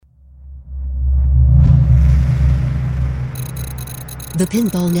The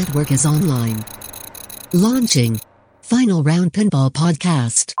Pinball Network is online. Launching Final Round Pinball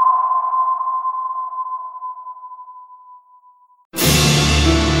Podcast.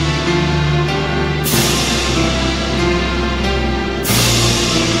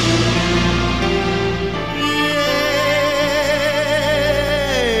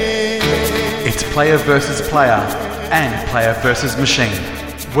 It's player versus player and player versus machine.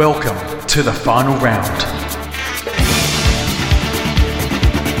 Welcome to the final round.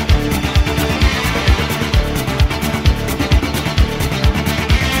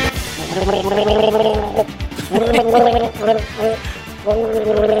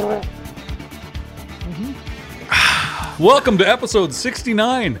 Welcome to episode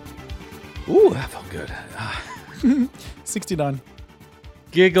 69. Ooh, that felt good. 69.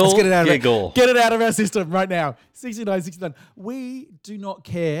 Giggle, Let's get it out giggle. Get it out of our system right now. 69. We do not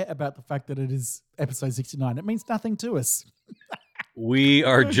care about the fact that it is episode 69. It means nothing to us. We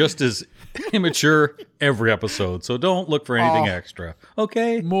are just as immature every episode, so don't look for anything extra.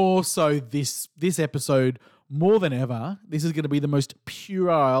 Okay? More so this episode, more than ever, this is going to be the most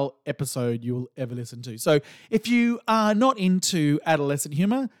puerile episode you'll ever listen to. So if you are not into adolescent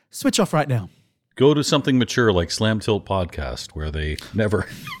humor, switch off right now. Go to something mature like Slam Tilt Podcast, where they never...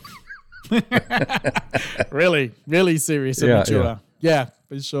 really serious and mature. Yeah,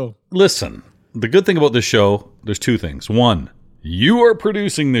 for sure. Listen, the good thing about this show, there's two things. One, you are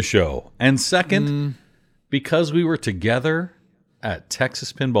producing the show. And second, because we were together at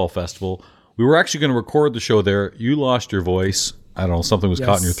Texas Pinball Festival, we were actually going to record the show there. You lost your voice. I don't know, something was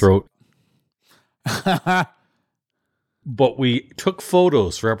caught in your throat. But we took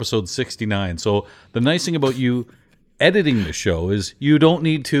photos for episode 69. So the nice thing about you editing the show is you don't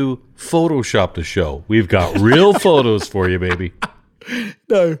need to Photoshop the show. We've got real photos for you, baby.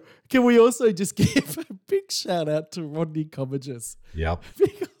 No. Can we also just give a big shout out to Rodney Commages? Yep.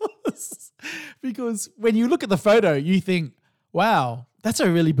 Because when you look at the photo, you think, wow, that's a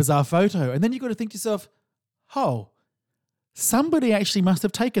really bizarre photo. And then you've got to think to yourself, oh, somebody actually must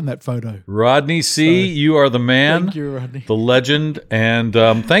have taken that photo. Rodney C., you are the man, thank you, Rodney. The legend, and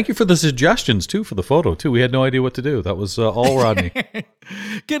thank you for the suggestions, too, for the photo, too. We had no idea what to do. That was all Rodney.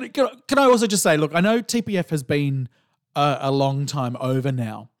 Can I also just say, look, I know TPF has been a long time over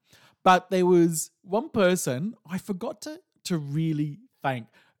now, but there was one person I forgot to really thank,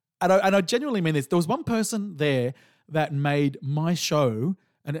 and I genuinely mean this. There was one person there that made my show,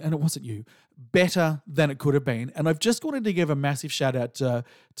 and it wasn't you, better than it could have been. And I've just wanted to give a massive shout out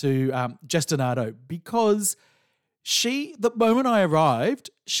to Jess Donato, because the moment I arrived,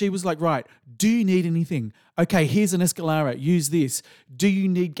 she was like, right, do you need anything? Okay, here's an Escalara, use this. Do you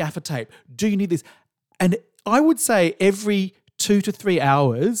need gaffer tape? Do you need this? And I would say every 2 to 3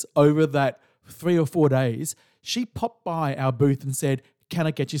 hours over that 3 or 4 days, she popped by our booth and said, can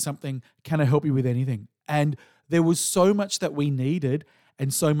I get you something? Can I help you with anything? And there was so much that we needed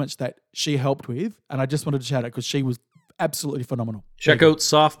and so much that she helped with. And I just wanted to shout out because she was absolutely phenomenal. Check out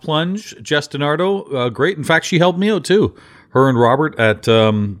Soft Plunge, Jess Donardo. Great. In fact, she helped me out too. Her and Robert at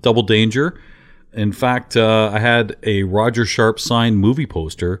Double Danger. In fact, I had a Roger Sharp signed movie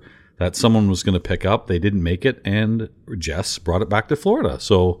poster that someone was going to pick up. They didn't make it, and Jess brought it back to Florida.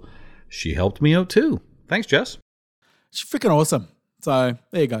 So she helped me out too. Thanks, Jess. She's freaking awesome. So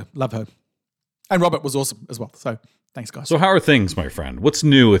there you go. Love her. And Robert was awesome as well. So thanks, guys. So how are things, my friend? What's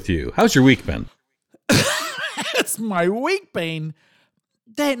new with you? How's your week been? It's my week been.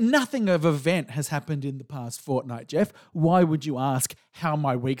 Nothing of event has happened in the past fortnight, Jeff. Why would you ask how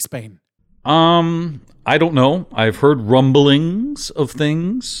my week's been? I don't know. I've heard rumblings of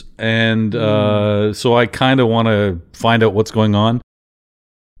things, and so I kind of want to find out what's going on.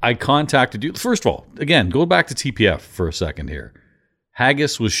 I contacted you. First of all, again, go back to TPF for a second here.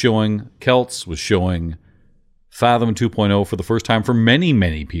 Haggis was showing, Celts was showing Fathom 2.0 for the first time for many,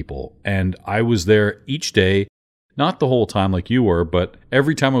 many people. And I was there each day, not the whole time like you were, but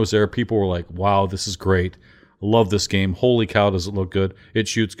every time I was there, people were like, wow, this is great. I love this game. Holy cow, does it look good? It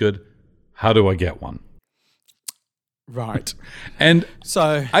shoots good. How do I get one? Right. And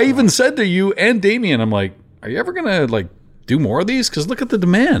so I even said to you and Damien, I'm like, are you ever going to do more of these? Because look at the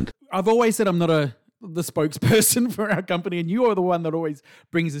demand. I've always said I'm not the spokesperson for our company, and you are the one that always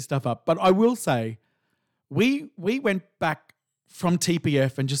brings this stuff up. But I will say, we went back from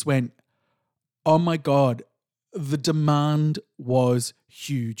TPF and just went, oh my God, the demand was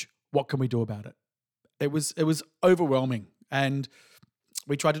huge. What can we do about it? It was overwhelming, and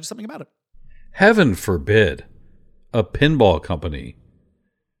we tried to do something about it. Heaven forbid a pinball company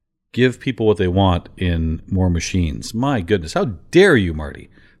give people what they want in more machines. My goodness. How dare you, Marty?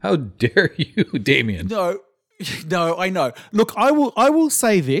 How dare you, Damien? No, No, I know. Look, I will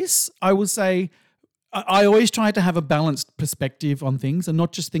say this. I will say I always try to have a balanced perspective on things and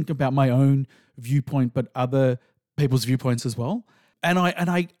not just think about my own viewpoint, but other people's viewpoints as well. And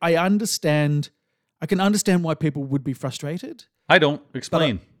I understand. I can understand why people would be frustrated. I don't.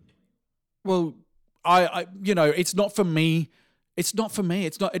 Explain. Well, I it's not for me. It's not for me.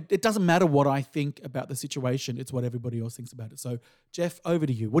 It's not. It doesn't matter what I think about the situation. It's what everybody else thinks about it. So, Jeff, over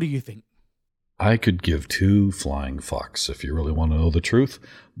to you. What do you think? I could give two flying fucks if you really want to know the truth,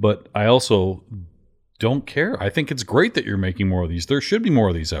 but I also don't care. I think it's great that you're making more of these. There should be more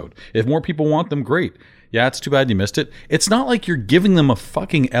of these out. If more people want them, great. Yeah, it's too bad you missed it. It's not like you're giving them a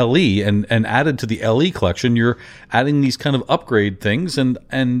fucking LE and added to the LE collection. You're adding these kind of upgrade things and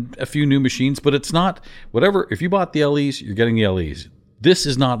a few new machines, but it's not whatever. If you bought the LEs, you're getting the LEs. This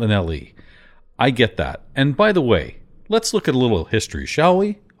is not an LE. I get that. And by the way, let's look at a little history, shall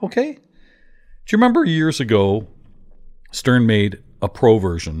we? Okay. Do you remember years ago, Stern made a pro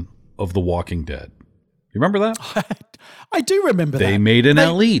version of The Walking Dead? You remember that? I do remember that. They made an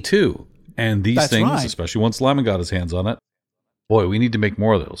LE too. And these things, right. especially once Lyman got his hands on it, boy, we need to make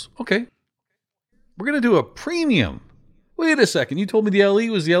more of those. Okay. We're going to do a premium. Wait a second. You told me the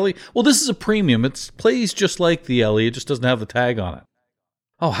LE was the LE. Well, this is a premium. It plays just like the LE. It just doesn't have the tag on it.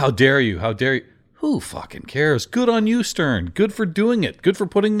 Oh, how dare you? How dare you? Who fucking cares? Good on you, Stern. Good for doing it. Good for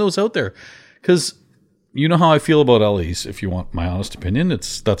putting those out there. Because you know how I feel about LEs, if you want my honest opinion.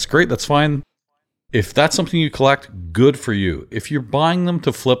 That's great. That's fine. If that's something you collect, good for you. If you're buying them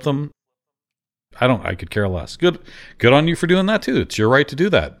to flip them, I could care less. Good on you for doing that too. It's your right to do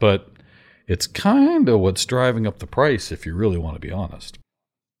that. But it's kind of what's driving up the price if you really want to be honest.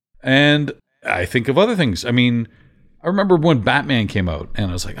 And I think of other things. I mean, I remember when Batman came out and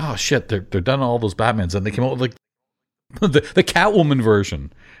I was like, oh shit, they're done all those Batmans. And they came out with like the Catwoman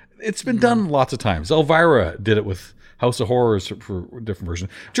version. It's been done lots of times. Elvira did it with House of Horrors for a different version.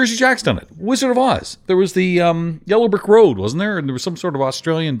 Jersey Jack's done it. Wizard of Oz. There was the Yellow Brick Road, wasn't there? And there was some sort of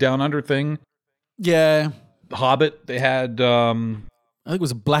Australian down under thing. Yeah. Hobbit. They had I think it was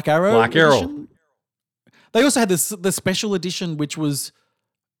a Black Arrow. Black Arrow. Edition. They also had the special edition, which was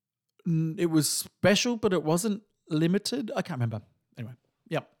special, but it wasn't limited. I can't remember. Anyway,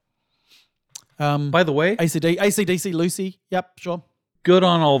 yep. By the way, AC/DC Lucy. Yep, sure. Good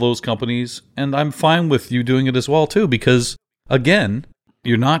on all those companies, and I'm fine with you doing it as well too, because again,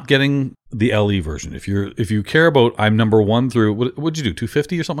 you're not getting the LE version. If you care about, I'm number 1 through what'd you do,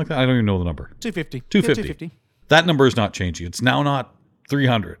 250 or something like that? I don't even know the number. 250. 250. 250. That number is not changing. It's now not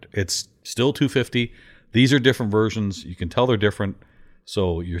 300. It's still 250. These are different versions. You can tell they're different.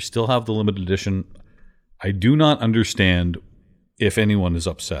 So you still have the limited edition. I do not understand if anyone is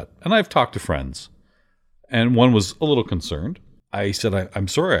upset. And I've talked to friends, and one was a little concerned. I said, I'm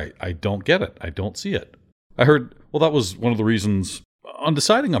sorry, I don't get it. I don't see it. I heard, well, that was one of the reasons on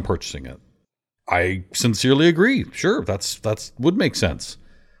deciding on purchasing it. I sincerely agree. Sure, that's would make sense.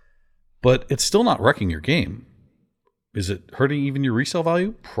 But it's still not wrecking your game. Is it hurting even your resale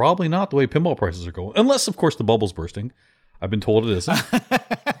value? Probably not, the way pinball prices are going. Unless, of course, the bubble's bursting. I've been told it isn't.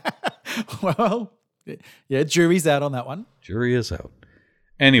 Well, yeah, jury's out on that one. Jury is out.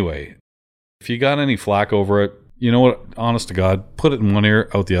 Anyway, if you got any flack over it, you know what? Honest to God, put it in one ear,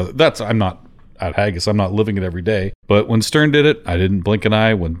 out the other. I'm not at Haggis. I'm not living it every day. But when Stern did it, I didn't blink an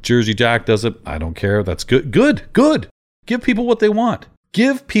eye. When Jersey Jack does it, I don't care. That's good. Good. Give people what they want.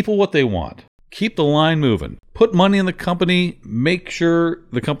 Keep the line moving. Put money in the company. Make sure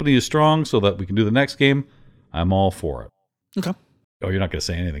the company is strong so that we can do the next game. I'm all for it. Okay. Oh, you're not going to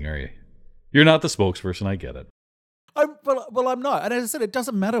say anything, are you? You're not the spokesperson. I get it. Well, I'm not. And as I said, it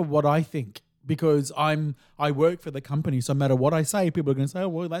doesn't matter what I think, because I work for the company. So no matter what I say, people are going to say, oh,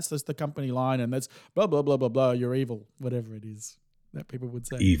 well, that's just the company line and that's blah, blah, blah, blah, blah. You're evil. Whatever it is that people would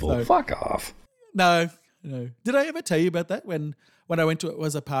say. Evil. So, fuck off. No. Did I ever tell you about that? When I went to it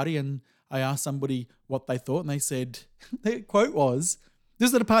was a party and I asked somebody what they thought, and they said, their quote was, this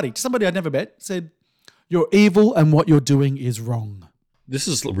is at a party, somebody I'd never met, said, "You're evil and what you're doing is wrong." This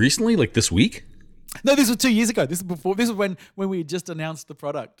is recently, like this week? No, this was 2 years ago. This is before. This is when we just announced the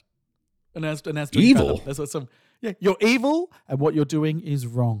product. Announced evil. That's what some. Yeah, you're evil and what you're doing is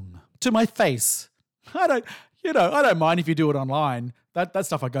wrong. To my face. I don't mind if you do it online. That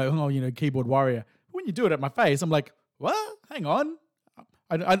stuff I go, oh, keyboard warrior. When you do it at my face, I'm like, what? Hang on.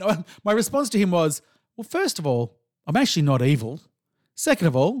 My response to him was, well, first of all, I'm actually not evil. Second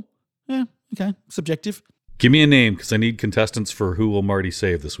of all, yeah, okay, subjective. Give me a name, because I need contestants for Who Will Marty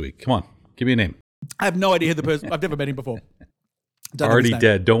Save this week. Come on, give me a name. I have no idea who the person. I've never met him before. Already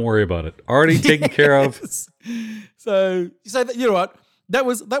dead. Don't worry about it. Already taken care of. So you know what? That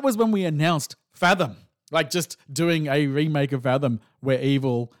was when we announced Fathom. Like just doing a remake of Fathom where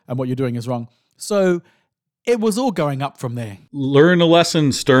evil and what you're doing is wrong. So it was all going up from there. Learn a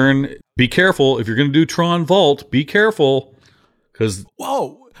lesson, Stern. Be careful. If you're going to do Tron Vault, be careful. Because,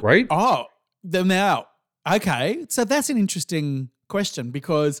 whoa. right? Oh, now, okay. So that's an interesting question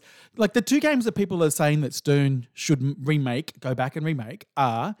because like the two games that people are saying that Stern should go back and remake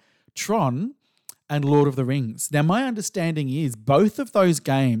are Tron and Lord of the Rings. Now, my understanding is both of those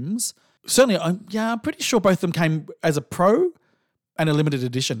games, certainly, I'm pretty sure both of them came as a pro and a limited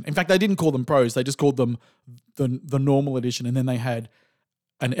edition. In fact, they didn't call them pros. They just called them the normal edition, and then they had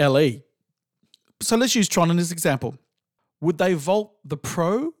an LE. So let's use Tron as an example. Would they vault the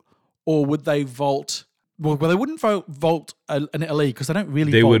pro or would they vault... Well, they wouldn't vault an LE because they don't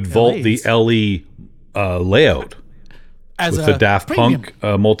really They would vault LEs. The LE layout as with the Daft premium.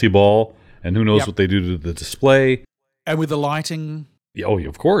 Punk multi-ball, and who knows what they do to the display. And with the lighting. Oh,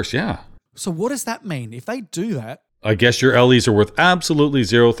 of course, yeah. So what does that mean? If they do that... I guess your LEs are worth absolutely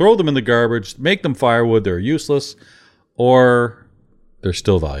zero. Throw them in the garbage. Make them firewood. They're useless. Or they're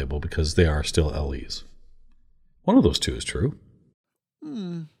still valuable because they are still LEs. One of those two is true.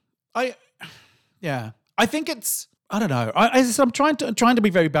 I think it's... I don't know. I'm trying to be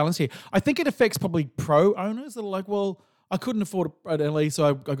very balanced here. I think it affects probably pro owners that are like, well, I couldn't afford an LE,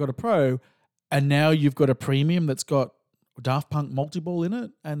 so I got a pro. And now you've got a premium that's got Daft Punk multi-ball in it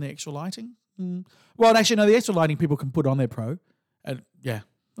and the extra lighting. Well, actually, no, the extra lighting people can put on their pro. And I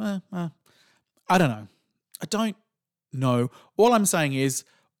don't know. I don't know. All I'm saying is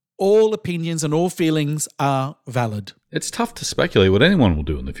all opinions and all feelings are valid. It's tough to speculate what anyone will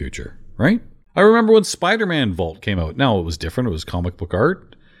do in the future, right? I remember when Spider-Man Vault came out. Now, it was different. It was comic book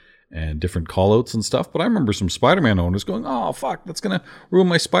art and different call-outs and stuff. But I remember some Spider-Man owners going, oh, fuck, that's going to ruin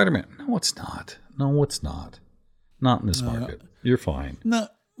my Spider-Man. No, it's not. No, it's not. Not in this market. You're fine. No.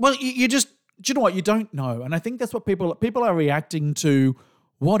 Well, you just... Do you know what? You don't know. And I think that's what people are reacting to.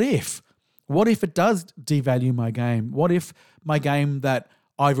 What if? What if it does devalue my game? What if my game that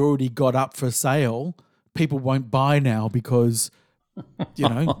I've already got up for sale, people won't buy now because, you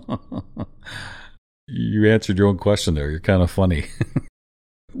know. You answered your own question there. You're kind of funny.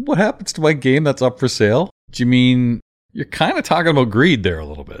 What happens to my game that's up for sale? Do you mean you're kind of talking about greed there a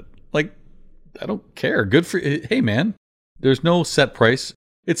little bit? Like, I don't care. Good for you. Hey, man, there's no set price.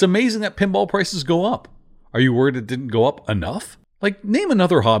 It's amazing that pinball prices go up. Are you worried it didn't go up enough? Like, name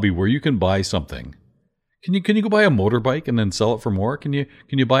another hobby where you can buy something. Can you go buy a motorbike and then sell it for more? Can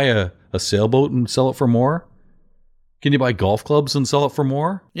you buy a sailboat and sell it for more? Can you buy golf clubs and sell it for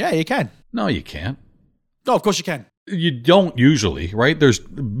more? Yeah, you can. No, you can't. No, of course you can. You don't usually, right? There's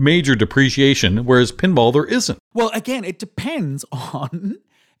major depreciation, whereas pinball there isn't. Well, again, it depends on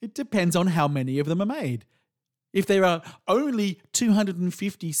how many of them are made. If there are only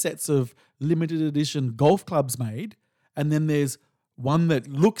 250 sets of limited edition golf clubs made, and then there's one that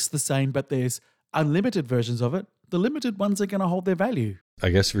looks the same, but there's unlimited versions of it, the limited ones are going to hold their value. I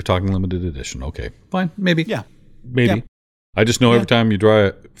guess if you're talking limited edition, okay, fine, maybe. Yeah. Maybe. Yeah. I just know every time you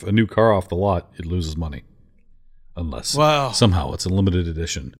drive a new car off the lot, it loses money. Unless somehow it's a limited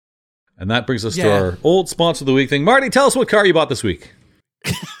edition. And that brings us to our old sponsor of the week thing. Marty, tell us what car you bought this week.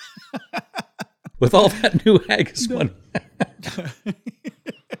 With all that new Haggis money.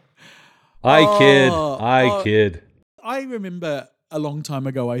 I kid. I remember a long time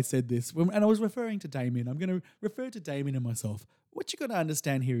ago I said this, and I was referring to Damien. I'm going to refer to Damien and myself. What you got to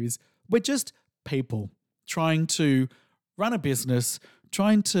understand here is we're just people trying to run a business,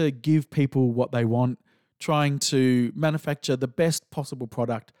 trying to give people what they want, trying to manufacture the best possible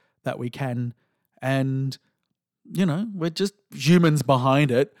product that we can. And, you know, we're just humans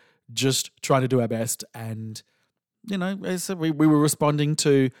behind it, just trying to do our best. And, you know, we were responding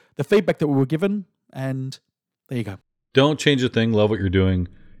to the feedback that we were given, and there you go. Don't change a thing. Love what you're doing.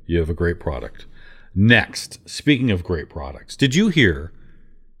 You have a great product. Next, speaking of great products, did you hear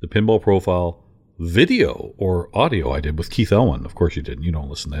the Pinball Profile video or audio I did with Keith Elwin? Of course you didn't. You don't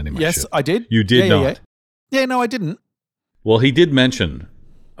listen to any of my shit. Yes, I did. You did not. Yeah, no, I didn't. Well, he did mention,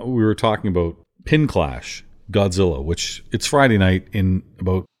 we were talking about Pin Clash Godzilla, which it's Friday night. In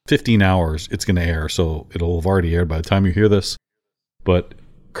about 15 hours, it's going to air, so it'll have already aired by the time you hear this. But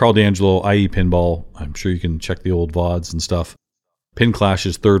Carl D'Angelo, IE Pinball, I'm sure you can check the old VODs and stuff. Pin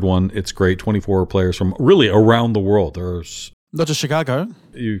Clash's third one, it's great. 24 players from really around the world. There's not just Chicago.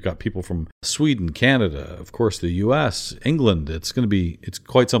 You've got people from Sweden, Canada, of course, the US, England. It's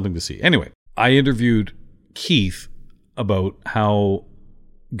quite something to see. Anyway, I interviewed Keith about how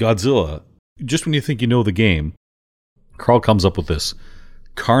Godzilla, just when you think you know the game, Carl comes up with this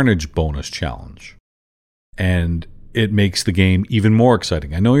Carnage bonus challenge. And it makes the game even more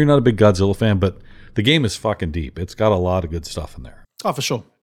exciting. I know you're not a big Godzilla fan, but the game is fucking deep. It's got a lot of good stuff in there. Oh, for sure.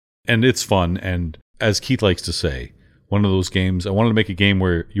 And it's fun. And as Keith likes to say, one of those games, I wanted to make a game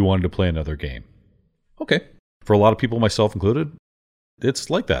where you wanted to play another game. Okay. For a lot of people, myself included, it's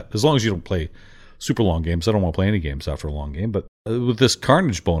like that. As long as you don't play super long games. I don't want to play any games after a long game. But with this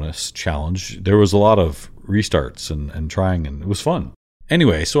Carnage bonus challenge, there was a lot of restarts and trying, and it was fun.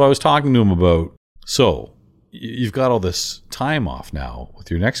 Anyway, so I was talking to him about, so you've got all this time off now with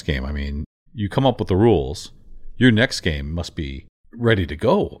your next game. I mean, you come up with the rules. Your next game must be ready to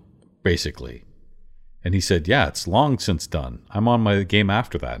go, basically. And he said, yeah, it's long since done. I'm on my game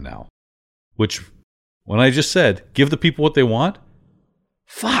after that now. Which, when I just said, give the people what they want,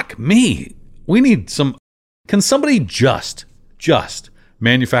 fuck me. We need some... Can somebody just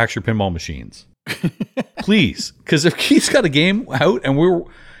manufacture pinball machines? Please. Because if Keith's got a game out and we're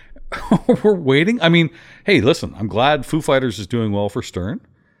waiting... I mean, hey, listen, I'm glad Foo Fighters is doing well for Stern.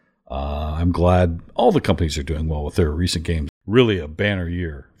 I'm glad all the companies are doing well with their recent games. Really a banner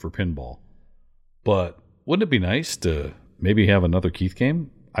year for pinball. But wouldn't it be nice to maybe have another Keith game?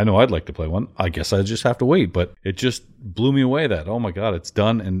 I know I'd like to play one. I guess I just have to wait. But it just blew me away that, oh my God, it's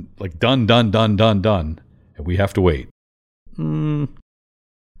done. And like done. And we have to wait.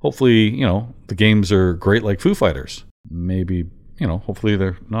 Hopefully, the games are great like Foo Fighters. Maybe, hopefully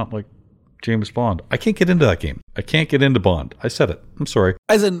they're not like James Bond. I can't get into that game. I can't get into Bond. I said it. I'm sorry.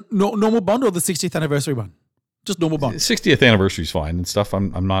 As in normal Bond or the 60th anniversary one? Just normal Bond. 60th anniversary is fine and stuff.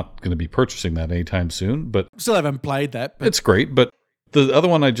 I'm not going to be purchasing that anytime soon, but still haven't played that. But it's great. But the other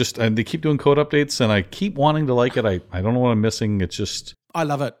one, and they keep doing code updates, and I keep wanting to like it. I don't know what I'm missing. It's just I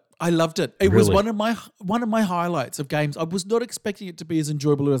love it. I loved it. It was one of my highlights of games. I was not expecting it to be as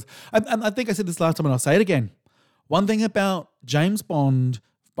enjoyable as, and I think I said this last time, and I'll say it again. One thing about James Bond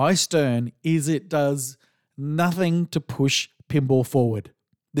by Stern is it does nothing to push pinball forward.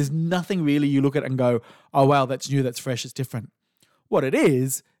 There's nothing really you look at and go, oh, wow, that's new, that's fresh, it's different. What it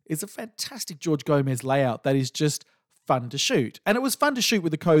is a fantastic George Gomez layout that is just fun to shoot. And it was fun to shoot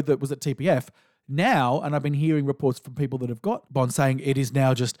with the code that was at TPF. Now, and I've been hearing reports from people that have got Bond saying it is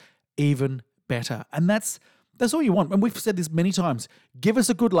now just even better. And that's all you want. And we've said this many times. Give us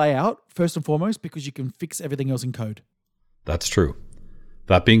a good layout, first and foremost, because you can fix everything else in code. That's true.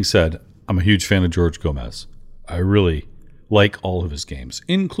 That being said, I'm a huge fan of George Gomez. I really like all of his games,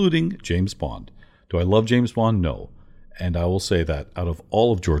 including James Bond. Do I love James Bond? No. And I will say that out of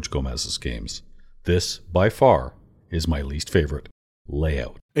all of George Gomez's games, this, by far, is my least favorite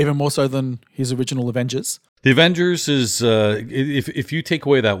layout. Even more so than his original Avengers? The Avengers is, if you take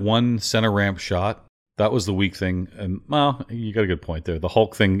away that one center ramp shot, that was the weak thing. And, well, you got a good point there. The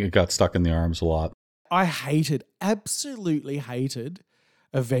Hulk thing, it got stuck in the arms a lot. I absolutely hated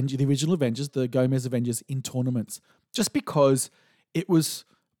the original Avengers, the Gomez Avengers in tournaments. Just because it was,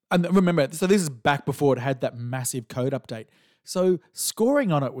 and remember, so this is back before it had that massive code update. So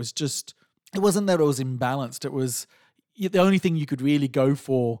scoring on it was just, it wasn't that it was imbalanced. It was, the only thing you could really go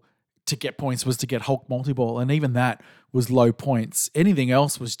for to get points was to get Hulk multi-ball. And even that was low points. Anything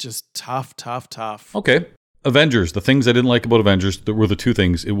else was just tough. Okay. Avengers, the things I didn't like about Avengers were the two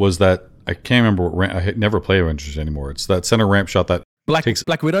things. It was that, I can't remember I never play Avengers anymore. It's that center ramp shot that Black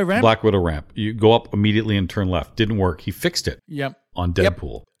Widow ramp? Black Widow ramp. You go up immediately and turn left. Didn't work. He fixed it. Yep. On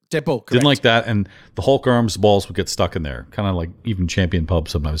Deadpool. Deadpool, correct. Didn't like that. And the Hulk arms, balls would get stuck in there. Kind of like even Champion Pub,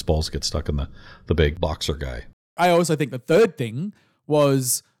 sometimes balls get stuck in the big boxer guy. I also think the third thing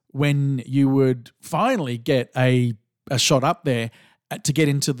was when you would finally get a shot up there to get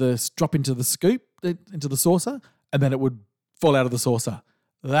drop into the scoop, into the saucer, and then it would fall out of the saucer.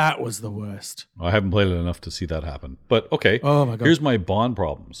 That was the worst. I haven't played it enough to see that happen. But okay, oh my God. Here's my Bond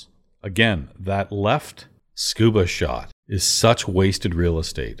problems. Again, that left scuba shot is such wasted real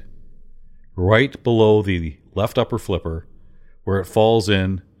estate. Right below the left upper flipper, where it falls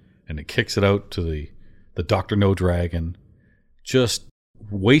in and it kicks it out to the Dr. No Dragon. Just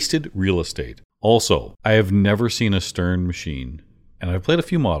wasted real estate. Also, I have never seen a Stern machine, and I've played a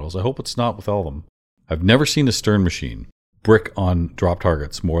few models. I hope it's not with all of them. I've never seen a Stern machine brick on drop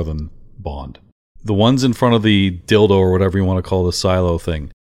targets more than Bond. The ones in front of the dildo or whatever you want to call the silo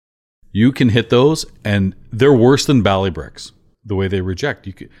thing, you can hit those and they're worse than bally bricks. The way they reject.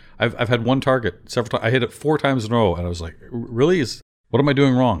 I've had one target several times. I hit it 4 times in a row and I was like, really? What am I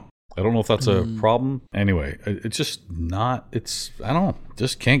doing wrong? I don't know if that's a problem. Anyway, it's just not, I don't know,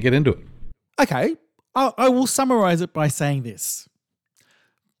 just can't get into it. Okay, I will summarize it by saying this.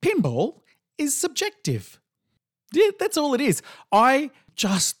 Pinball is subjective. Yeah, that's all it is. I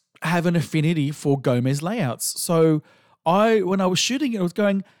just have an affinity for Gomez layouts. So when I was shooting it, I was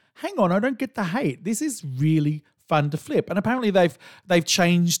going, hang on, I don't get the hate. This is really fun to flip. And apparently they've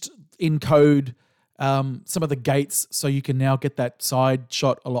changed in code some of the gates, so you can now get that side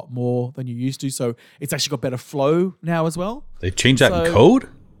shot a lot more than you used to. So it's actually got better flow now as well. They've changed that in code?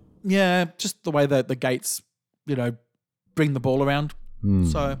 Yeah, just the way that the gates, bring the ball around.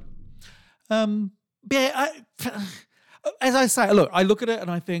 So, as I say, look, I look at it and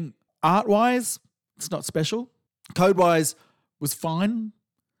I think art-wise, it's not special. Code-wise was fine.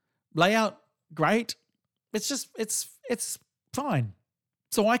 Layout, great. It's just, it's fine.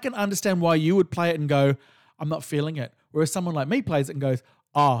 So I can understand why you would play it and go, I'm not feeling it. Whereas someone like me plays it and goes,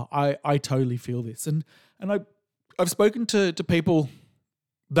 I totally feel this. And I've spoken to people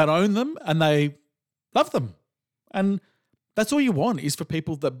that own them and they love them. And that's all you want is for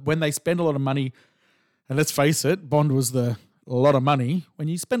people that when they spend a lot of money, and let's face it, Bond was a lot of money. When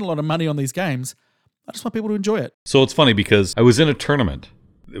you spend a lot of money on these games, I just want people to enjoy it. So it's funny because I was in a tournament.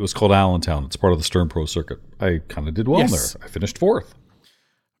 It was called Allentown. It's part of the Stern Pro circuit. I kind of did well there. I finished 4th.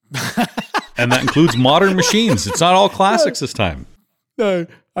 And that includes modern machines. It's not all classics this time. No.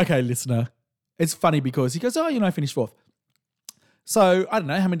 Okay, listener. It's funny because he goes, I finished 4th. So I don't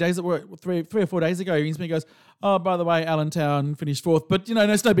know how many days it were, 3 or 4 days ago, he rings me and goes, oh, by the way, Allentown finished 4th, but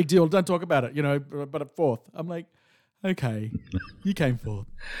it's no big deal. Don't talk about it, but at 4th. I'm like, okay, you came 4th.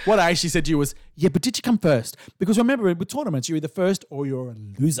 What I actually said to you was, yeah, but did you come first? Because remember, with tournaments, you're either first or you're a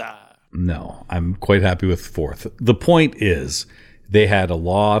loser. No, I'm quite happy with 4th. The point is, they had a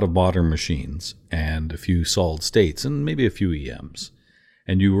lot of modern machines and a few solid states and maybe a few EMs.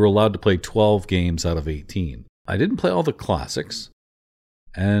 And you were allowed to play 12 games out of 18. I didn't play all the classics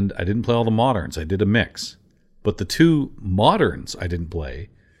and I didn't play all the moderns. I did a mix. But the 2 moderns I didn't play.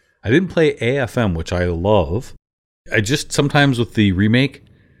 I didn't play AFM, which I love. I just sometimes with the remake,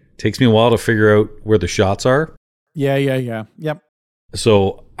 it takes me a while to figure out where the shots are. Yeah. Yep.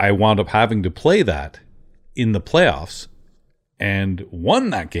 So I wound up having to play that in the playoffs. And won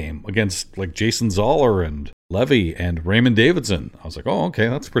that game against like Jason Zoller and Levy and Raymond Davidson. I was like, oh, okay,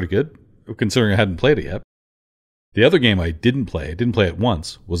 that's pretty good, considering I hadn't played it yet. The other game I didn't play it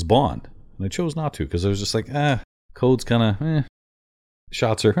once, was Bond. And I chose not to because I was just like, code's kind of,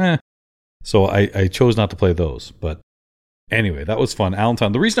 shots are, So I chose not to play those. But anyway, that was fun.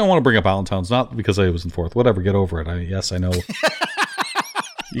 Allentown. The reason I want to bring up Allentown is not because I was in 4th. Whatever, get over it. Yes, I know.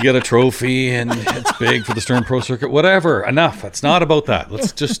 You get a trophy and it's big for the Stern Pro circuit. Whatever. Enough. It's not about that.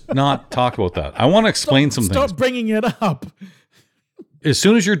 Let's just not talk about that. I want to explain some things. Stop bringing it up. As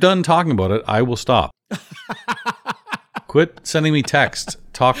soon as you're done talking about it, I will stop. Quit sending me text.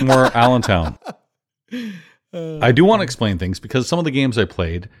 Talk more Allentown. I do want to explain things because some of the games I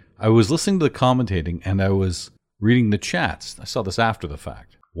played, I was listening to the commentating and I was reading the chats. I saw this after the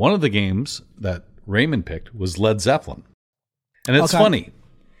fact. One of the games that Raymond picked was Led Zeppelin. And it's funny.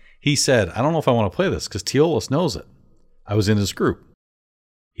 He said, I don't know if I want to play this because Teolis knows it. I was in his group.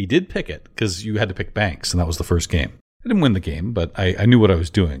 He did pick it because you had to pick banks, and that was the first game. I didn't win the game, but I knew what I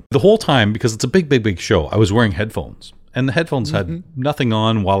was doing. The whole time, because it's a big, big, big show, I was wearing headphones. And the headphones had nothing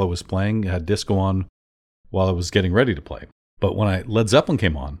on while I was playing. It had disco on while I was getting ready to play. But when Led Zeppelin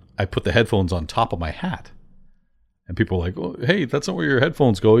came on, I put the headphones on top of my hat. And people were like, oh, hey, that's not where your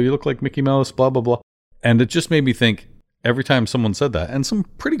headphones go. You look like Mickey Mouse, blah, blah, blah. And it just made me think, every time someone said that, and some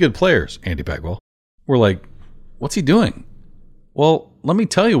pretty good players, Andy Bagwell, were like, what's he doing? Well, let me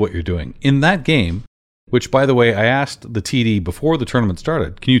tell you what you're doing. In that game, which, by the way, I asked the TD before the tournament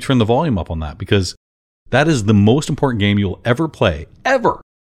started, can you turn the volume up on that? Because that is the most important game you'll ever play, ever,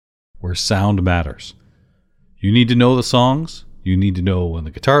 where sound matters. You need to know the songs. You need to know when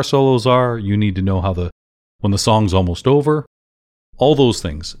the guitar solos are. You need to know when the song's almost over. All those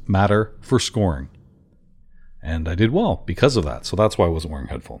things matter for scoring. And I did well because of that. So that's why I wasn't wearing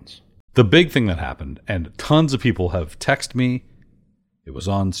headphones. The big thing that happened, and tons of people have texted me, it was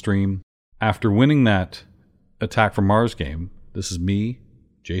on stream. After winning that Attack from Mars game, this is me,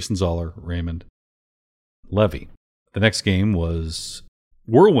 Jason Zoller, Raymond, Levy. The next game was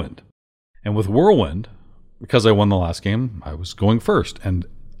Whirlwind. And with Whirlwind, because I won the last game, I was going first. And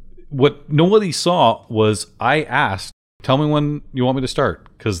what nobody saw was I asked, tell me when you want me to start,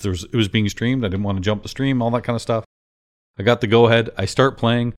 because it was being streamed. I didn't want to jump the stream, all that kind of stuff. I got the go-ahead. I start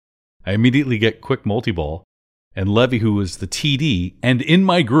playing. I immediately get quick multi-ball. And Levy, who was the TD, and in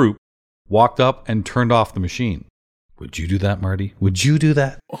my group, walked up and turned off the machine. Would you do that, Marty? Would you do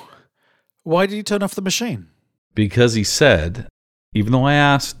that? Why did he turn off the machine? Because he said, even though I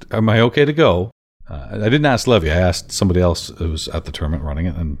asked, am I okay to go? I didn't ask Levy. I asked somebody else who was at the tournament running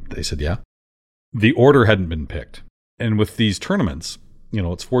it, and they said, yeah. The order hadn't been picked. And with these tournaments,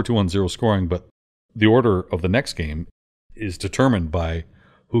 it's 4-2-1-0 scoring, but the order of the next game is determined by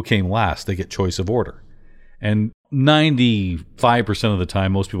who came last. They get choice of order. And 95% of the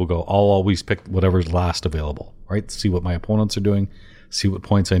time, most people go, I'll always pick whatever's last available, right? See what my opponents are doing, see what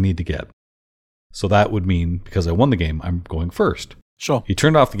points I need to get. So that would mean, because I won the game, I'm going first. Sure. He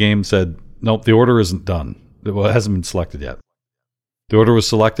turned off the game and said, nope, the order isn't done. Well, it hasn't been selected yet. The order was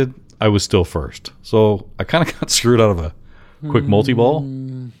selected. I was still first. So I kind of got screwed out of a quick multi-ball.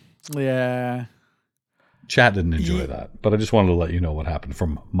 Yeah. Chat didn't enjoy that, but I just wanted to let you know what happened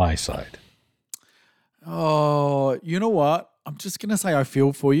from my side. Oh, you know what? I'm just going to say I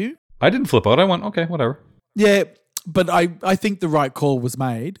feel for you. I didn't flip out. I went, okay, whatever. Yeah, but I think the right call was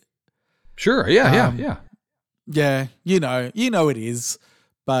made. Sure. Yeah. Yeah, you know it is.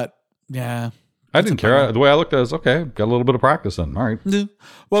 But yeah. I didn't care. The way I looked at it is, okay, got a little bit of practice then. All right. Yeah.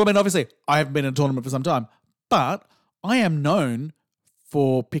 Well, I mean, obviously, I haven't been in a tournament for some time, but I am known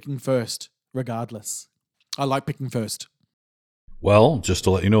for picking first regardless. I like picking first. Well, just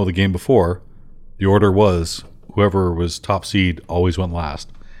to let you know, the game before, the order was whoever was top seed always went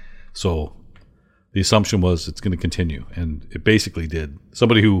last. So the assumption was it's going to continue, and it basically did.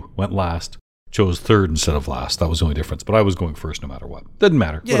 Somebody who went last chose third instead of last. That was the only difference. But I was going first no matter what. Didn't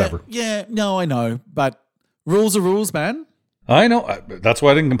matter. Yeah, Whatever. Yeah, no, I know. But rules are rules, man. I know. That's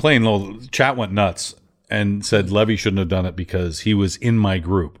why I didn't complain. No, chat went nuts and said Levy shouldn't have done it because he was in my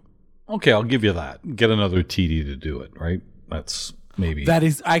group. Okay, I'll give you that. Get another TD to do it, right? That's maybe. That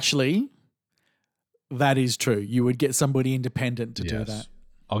is true. You would get somebody independent to do that.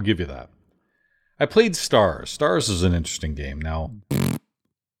 I'll give you that. I played Stars. Stars is an interesting game. Now,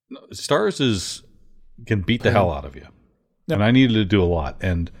 Stars can beat the hell out of you. Yep. And I needed to do a lot.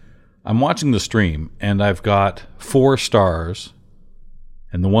 And I'm watching the stream, and I've got 4 stars,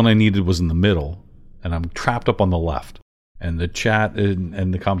 and the one I needed was in the middle, and I'm trapped up on the left. And the chat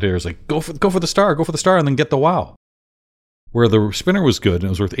and the commentator is like, go for the star, and then get the wow. Where the spinner was good, and it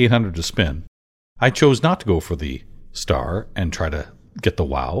was worth 800 to spin, I chose not to go for the star and try to get the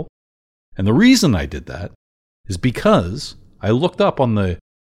wow. And the reason I did that is because I looked up on the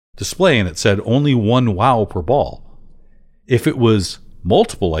display and it said only 1 wow per ball. If it was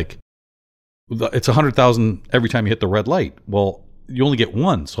multiple, like it's 100,000 every time you hit the red light, well, you only get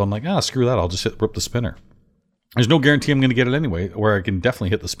 1. So I'm like, screw that. I'll just rip the spinner. There's no guarantee I'm going to get it anyway, where I can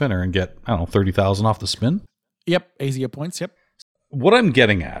definitely hit the spinner and get, 30,000 off the spin. Yep. Easier points. Yep. What I'm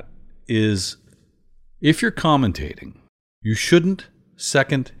getting at is if you're commentating, you shouldn't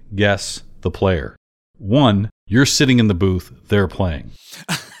second guess the player. One, you're sitting in the booth, they're playing.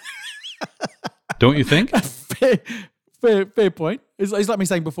 Don't you think? Fair point. It's like me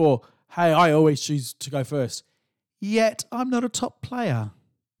saying before, hey, I always choose to go first. Yet I'm not a top player.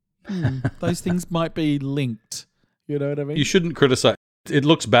 Those things might be linked. You know what I mean? You shouldn't criticize. It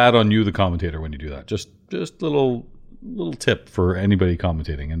looks bad on you, the commentator, when you do that. Just little tip for anybody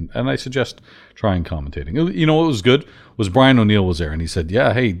commentating, and I suggest trying commentating. You know what was good was Brian O'Neill was there, and he said,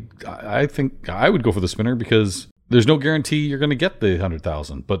 "Yeah, hey, I think I would go for the spinner because there's no guarantee you're going to get the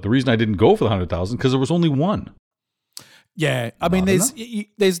 100,000. But the reason I didn't go for the 100,000 because there was only 1." Yeah, I mean,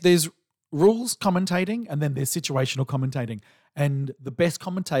 there's rules commentating, and then there's situational commentating, and the best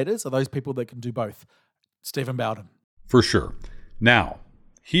commentators are those people that can do both. Stephen Bowden, for sure. Now,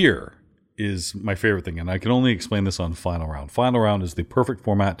 here is my favorite thing, and I can only explain this on Final Round. Final Round is the perfect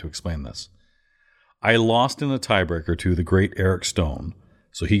format to explain this. I lost in a tiebreaker to the great Eric Stone,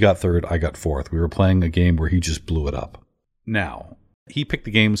 so he got third, I got fourth. We were playing a game where he just blew it up. Now, he picked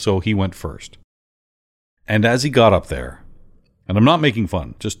the game, so he went first. And as he got up there, and I'm not making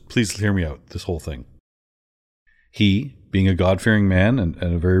fun, just please hear me out, this whole thing. He, being a God-fearing man and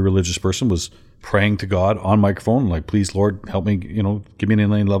a very religious person, was praying to God on microphone, like, please, Lord, help me, give me an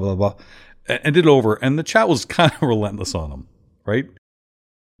in-lane, blah, blah, blah. And did it over. And the chat was kind of relentless on him, right?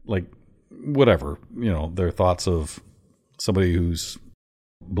 Like, whatever, their thoughts of somebody who's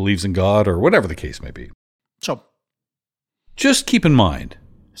believes in God or whatever the case may be. Sure. Just keep in mind.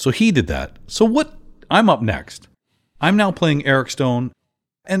 So he did that. So what? I'm up next. I'm now playing Eric Stone,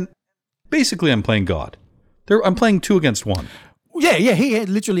 and basically I'm playing God. I'm playing 2 against 1. Yeah, he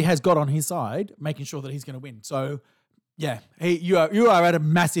literally has God on his side, making sure that he's going to win. So, yeah, you are at a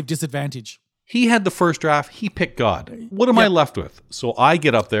massive disadvantage. He had the first draft. He picked God. What am I left with? So I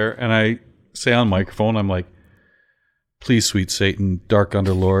get up there and I say on microphone, I'm like, please, sweet Satan, dark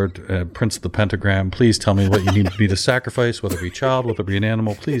underlord, prince of the pentagram, please tell me what you need me to sacrifice, whether it be a child, whether it be an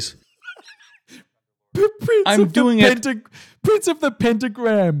animal, please. I'm doing it. Prince of the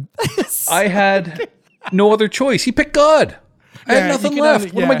pentagram. I had no other choice. He picked God. I had nothing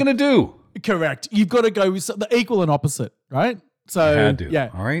left. What am I going to do? Correct. You've got to go with the equal and opposite, right? So, I had to. Yeah.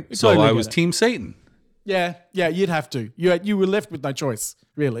 All right. So I was Team Satan. Yeah, you'd have to. You were left with no choice,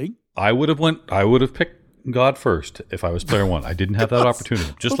 really. I would have picked God first if I was player one. I didn't have that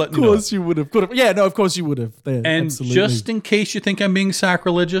opportunity. Just letting you know. Of course you would have. Could have. Yeah, no, of course you would have. Yeah, And absolutely. just in case you think I'm being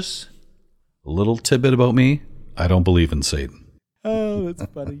sacrilegious, a little tidbit about me, I don't believe in Satan. Oh,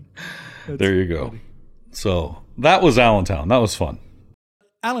 that's funny. There you go. So that was Allentown. That was fun.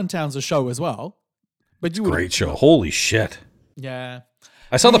 Allentown's a show as well. But you would Great show. Holy shit. Yeah.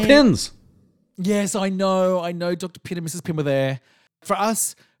 I saw the pins. Yes, I know. Dr. Pin and Mrs. Pin were there. For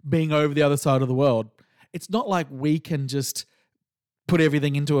us, being over the other side of the world, it's not like we can just put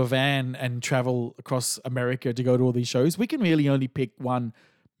everything into a van and travel across America to go to all these shows. We can really only pick one,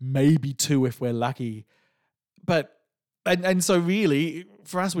 maybe two if we're lucky. But, and so really,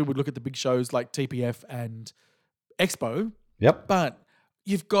 for us, we would look at the big shows like TPF and Expo. Yep. But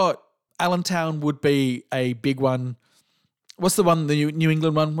you've got Allentown would be a big one. What's the one, the New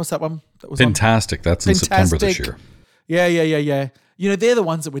England one? What's that one? That was Fantastic. That's in September this year. Yeah. You know, they're the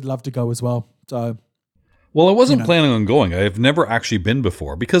ones that we'd love to go as well. So, well, I wasn't planning on going. I've never actually been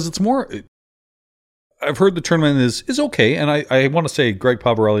before because it's more. I've heard the tournament is okay, and I want to say Greg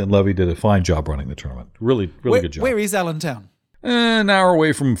Pavarelli and Levy did a fine job running the tournament. Really good job. Where is Allentown? An hour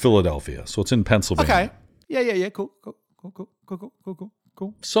away from Philadelphia, so it's in Pennsylvania. Okay. Yeah. Cool.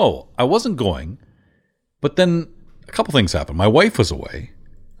 So I wasn't going, but then a couple things happened. My wife was away.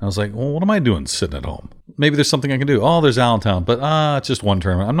 I was like, well, what am I doing sitting at home? Maybe there's something I can do. Oh, there's Allentown, but it's just one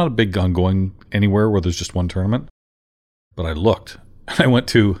tournament. I'm not a big on going anywhere where there's just one tournament. But I looked. I went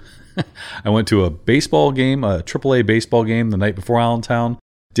to a baseball game, a AAA baseball game the night before Allentown.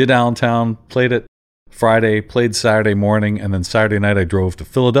 Did Allentown, played it Friday, played Saturday morning, and then Saturday night I drove to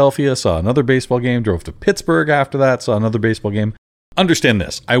Philadelphia, saw another baseball game, drove to Pittsburgh after that, saw another baseball game. Understand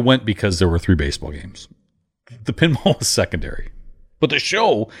this. I went because there were 3 baseball games. The pinball was secondary. But the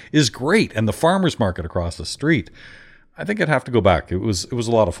show is great, and the farmers market across the street. I think I'd have to go back. It was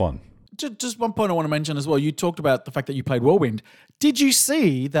a lot of fun. Just one point I want to mention as well. You talked about the fact that you played Whirlwind. Did you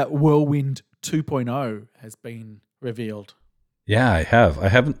see that Whirlwind 2.0 has been revealed? Yeah, I have.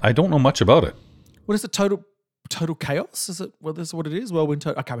 I don't know much about it. What is it? Total Chaos? Is it? Well, that's what it is. Whirlwind.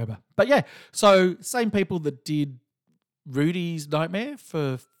 I can't remember. But yeah, so same people that did Rudy's Nightmare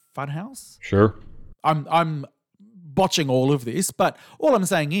for Funhouse. Sure. I'm botching all of this, but all I'm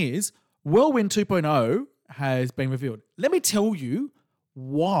saying is Whirlwind 2.0 has been revealed. Let me tell you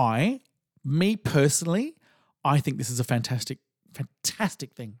why, me personally, I think this is a fantastic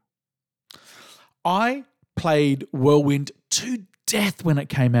thing. I played Whirlwind to death when it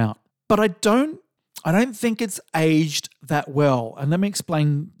came out, but I don't think it's aged that well. And let me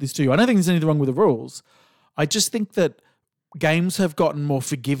explain this to you. I don't think there's anything wrong with the rules. I just think that games have gotten more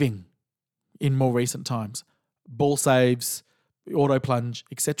forgiving in more recent times. Ball saves, auto plunge,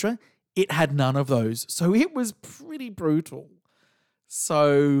 etc. It had none of those. So it was pretty brutal.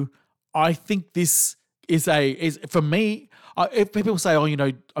 So I think this is for me, if people say, oh, you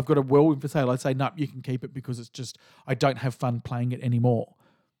know, I've got a Whirlwind for sale, I'd say, no, you can keep it because it's just, I don't have fun playing it anymore.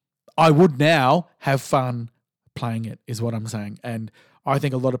 I would now have fun playing it, is what I'm saying. And I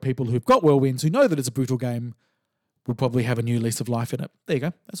think a lot of people who've got Whirlwinds who know that it's a brutal game would probably have a new lease of life in it. There you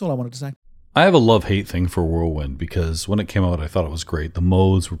go. That's all I wanted to say. I have a love-hate thing for Whirlwind because when it came out, I thought it was great. The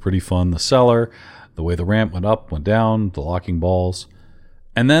modes were pretty fun. The cellar, the way the ramp went up, went down, the locking balls.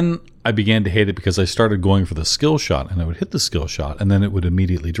 And then I began to hate it because I started going for the skill shot, and I would hit the skill shot, and then it would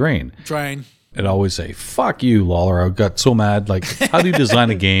immediately drain. I'd always say, fuck you, Lawler. I got so mad. Like, how do you design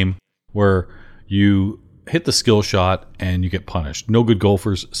a game where you hit the skill shot and you get punished? No good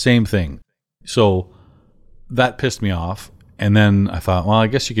golfers, same thing. So that pissed me off. And then I thought, well, I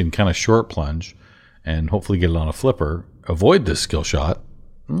guess you can kind of short plunge and hopefully get it on a flipper, avoid this skill shot.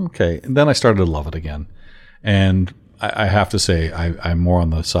 Okay. And then I started to love it again. And I have to say, I'm more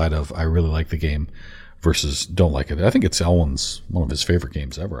on the side of I really like the game versus don't like it. I think it's Elwin's one of his favorite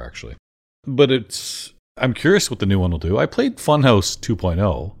games ever, actually. But I'm curious what the new one will do. I played Funhouse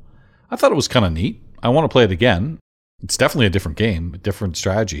 2.0. I thought it was kind of neat. I want to play it again. It's definitely a different game, a different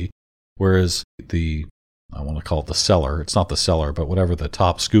strategy. Whereas I want to call it the cellar. It's not the cellar, but whatever the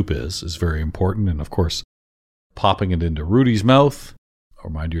top scoop is very important. And of course, popping it into Rudy's mouth. I'll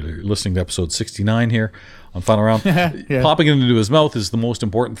remind you, you're listening to episode 69 here on Final Round. Yeah. Popping it into his mouth is the most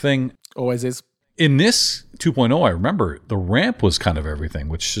important thing. Always is. In this 2.0, I remember the ramp was kind of everything,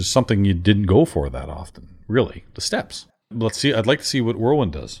 which is something you didn't go for that often, really. The steps. Let's see. I'd like to see what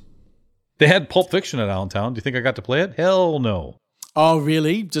Whirlwind does. They had Pulp Fiction at Allentown. Do you think I got to play it? Hell no. Oh,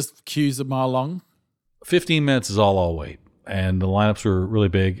 really? Just queues a mile long? 15 minutes is all I'll wait. And the lineups were really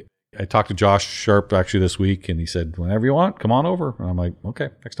big. I talked to Josh Sharp actually this week, and he said, whenever you want, come on over. And I'm like, okay,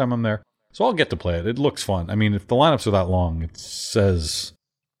 next time I'm there. So I'll get to play it. It looks fun. I mean, if the lineups are that long, it says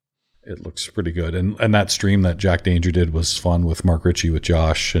It looks pretty good. And that stream that Jack Danger did was fun with Mark Ritchie, with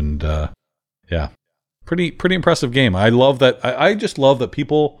Josh. And yeah, pretty impressive game. I love that. I just love that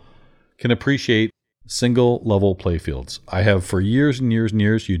people can appreciate single level playfields. I have for years and years and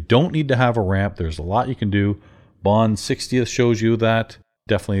years. You don't need to have a ramp. There's a lot you can do. Bond 60th shows you that.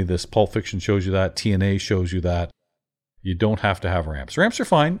 Definitely this Pulp Fiction shows you that. TNA shows you that. You don't have to have ramps. Ramps are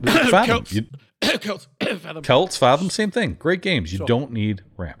fine. Fathom. Celts, Fathom, same thing. Great games. You don't need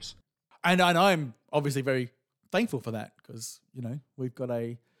ramps. And I'm obviously very thankful for that because, we've got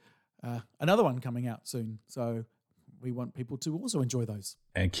another one coming out soon. So we want people to also enjoy those.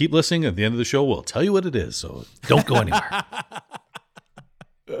 And keep listening. At the end of the show, we'll tell you what it is. So don't go anywhere.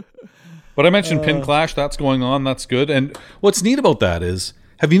 But I mentioned Pin Clash. That's going on. That's good. And what's neat about that is,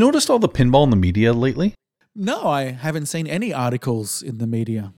 have you noticed all the pinball in the media lately? No, I haven't seen any articles in the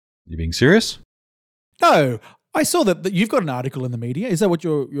media. You being serious? No, I saw that you've got an article in the media. Is that what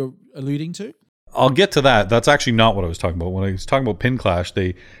you're alluding to? I'll get to that. That's actually not what I was talking about. When I was talking about Pin Clash,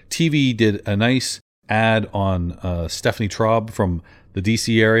 TV did a nice ad on Stephanie Traub from the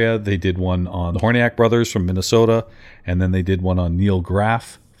DC area. They did one on the Horniak brothers from Minnesota, and then they did one on Neil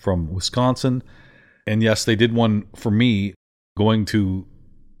Graff from Wisconsin. And yes, they did one for me going to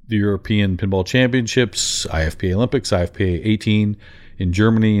the European Pinball Championships, IFPA Olympics, IFPA 18 in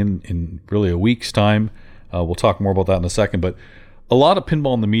Germany in really a week's time. We'll talk more about that in a second. But a lot of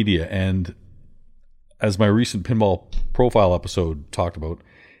pinball in the media, and as my recent pinball profile episode talked about,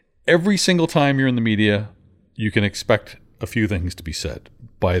 every single time you're in the media, you can expect a few things to be said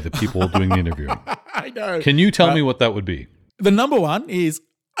by the people doing the interviewing. I know. Can you tell me what that would be? The number one is,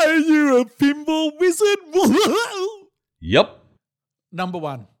 are you a pinball wizard? Yep. Number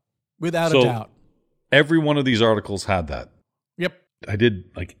one, without a doubt. Every one of these articles had that. Yep. I did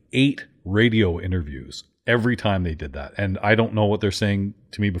like 8 radio interviews every time they did that. And I don't know what they're saying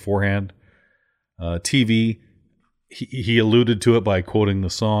to me beforehand. TV, he alluded to it by quoting the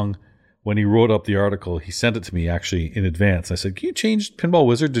song. When he wrote up the article, he sent it to me actually in advance. I said, can you change Pinball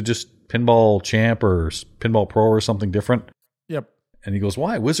Wizard to just Pinball Champ or Pinball Pro or something different? Yep. And he goes,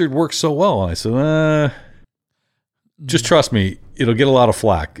 why? Wizard works so well. And I said, just trust me, it'll get a lot of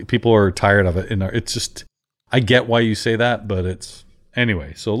flack. People are tired of it. And it's just, I get why you say that, but it's,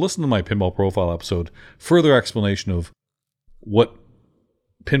 anyway. So listen to my Pinball Profile episode. Further explanation of what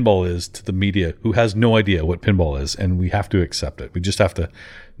pinball is to the media who has no idea what pinball is, and we have to accept it. We just have to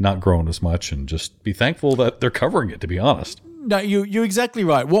not groan as much and just be thankful that they're covering it, to be honest. No, you're exactly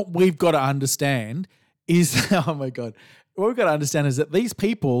right. What we've got to understand is, oh my God, what we've got to understand is that these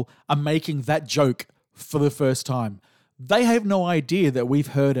people are making that joke for the first time. They have no idea that we've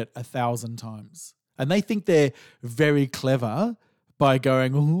heard it 1,000 times. And they think they're very clever by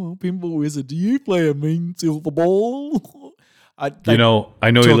going, oh, Pinball Wizard, do you play a mean silver ball? I know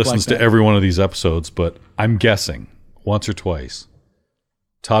he listens to every one of these episodes, but I'm guessing once or twice,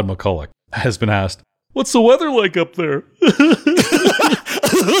 Todd McCulloch has been asked, what's the weather like up there?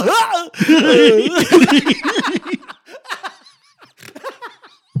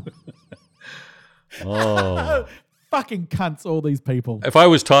 Oh. Fucking cunts, all these people. If I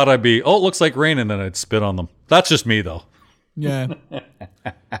was Todd, I'd be, it looks like rain, and then I'd spit on them. That's just me, though. Yeah.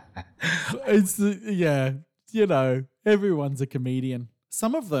 Everyone's a comedian.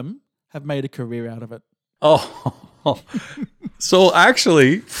 Some of them have made a career out of it. Oh, so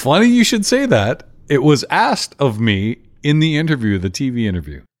actually, funny you should say that. It was asked of me in the interview, the TV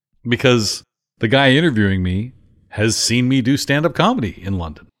interview, because the guy interviewing me has seen me do stand-up comedy in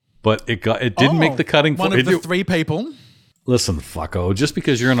London, but it didn't make the cutting. One of the 3 people. Listen, fucko, just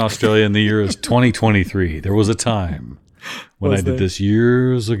because you're in Australia and the year is 2023, there was a time when I did this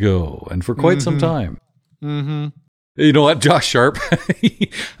years ago and for quite some time. Mm-hmm. You know what? Josh Sharp,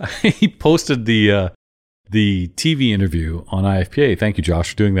 he posted the TV interview on IFPA. Thank you, Josh,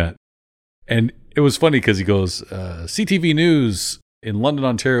 for doing that. And it was funny because he goes, CTV News in London,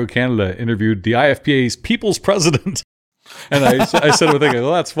 Ontario, Canada interviewed the IFPA's people's president. And I said to him,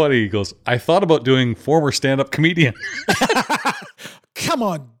 well, that's funny. He goes, I thought about doing former stand-up comedian. Come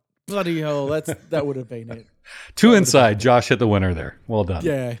on, bloody hell. That would have been it. 2 inside. Josh hit the winner there. Well done.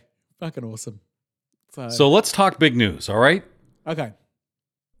 Yeah, fucking awesome. So let's talk big news, all right? Okay.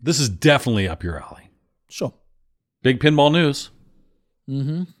 This is definitely up your alley. Sure. Big pinball news.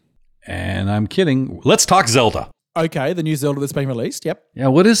 Mm-hmm. And I'm kidding. Let's talk Zelda. Okay, the new Zelda that's been released. Yep. Yeah,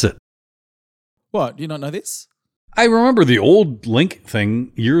 what is it? What? Do you not know this? I remember the old Link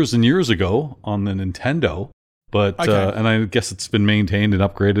thing years and years ago on the Nintendo, but and I guess it's been maintained and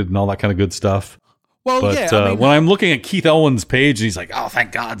upgraded and all that kind of good stuff. Well, but yeah. When I'm looking at Keith Elwin's page and he's like, oh,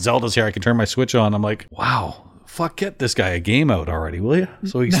 thank God Zelda's here, I can turn my Switch on. I'm like, wow, fuck, get this guy a game out already, will you?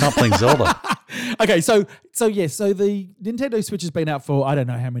 So he can stop playing Zelda. Okay, so the Nintendo Switch has been out for I don't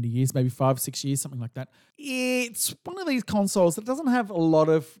know how many years, maybe 5-6 years, something like that. It's one of these consoles that doesn't have a lot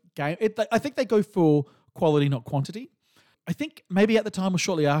of game. I think they go for quality, not quantity. I think maybe at the time or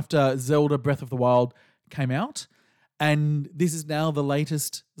shortly after Zelda Breath of the Wild came out, and this is now the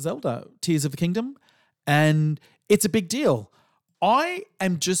latest Zelda, Tears of the Kingdom, and it's a big deal. I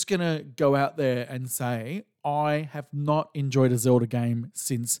am just going to go out there and say I have not enjoyed a Zelda game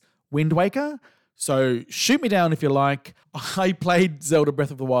since Wind Waker. So shoot me down if you like. I played Zelda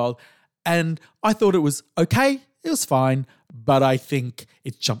Breath of the Wild and I thought it was okay. It was fine, but I think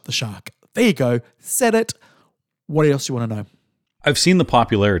it jumped the shark. There you go. Said it. What else do you want to know? I've seen the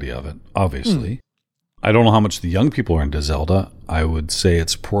popularity of it, obviously. I don't know how much the young people are into Zelda. I would say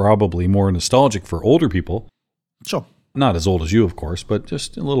it's probably more nostalgic for older people. Sure. Not as old as you, of course, but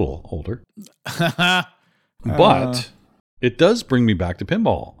just a little older. But it does bring me back to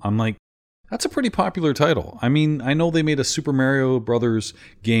pinball. I'm like, that's a pretty popular title. I mean, I know they made a Super Mario Brothers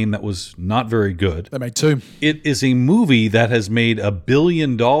game that was not very good. They made 2. It is a movie that has made $1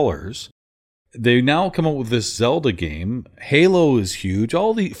 billion. They now come up with this Zelda game. Halo is huge.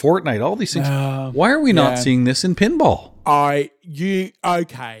 Fortnite, all these things. Why are we not seeing this in pinball? Okay,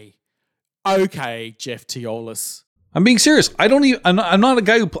 Jeff Teolis. I'm being serious. I'm not a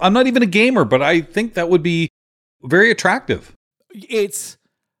guy I'm not even a gamer, but I think that would be very attractive. You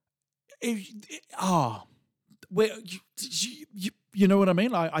know what I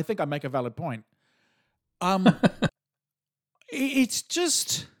mean? I think I make a valid point. It's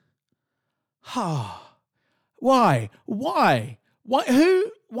just, why? Why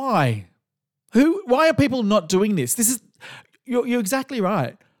are people not doing this? You're exactly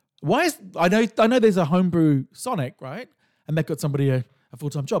right. I know there's a homebrew Sonic, right? And they've got somebody a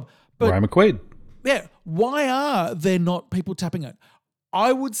full-time job. But Ryan McQuaid. yeah, why are there not people tapping it?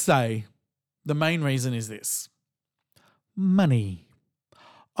 I would say the main reason is this. Money.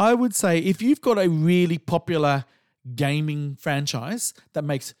 I would say if you've got a really popular gaming franchise that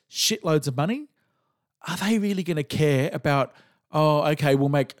makes shitloads of money, are they really going to care about, we'll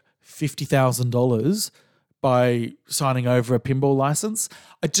make $50,000 by signing over a pinball license?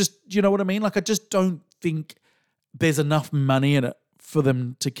 You know what I mean? Like, I just don't think there's enough money in it for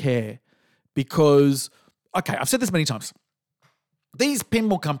them to care because, okay, I've said this many times. These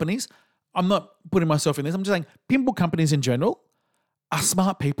pinball companies, I'm not putting myself in this, I'm just saying pinball companies in general are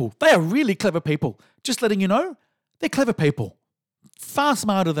smart people. They are really clever people. Just letting you know, they're clever people. Far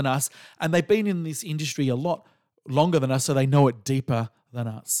smarter than us, and they've been in this industry a lot longer than us, so they know it deeper than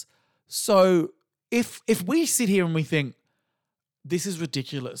us. So if we sit here and we think, this is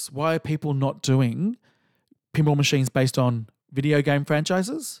ridiculous, why are people not doing pinball machines based on video game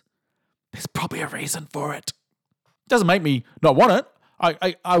franchises? There's probably a reason for it. Doesn't make me not want it.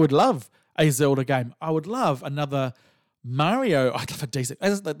 I would love a Zelda game. I would love another Mario. I'd love a decent.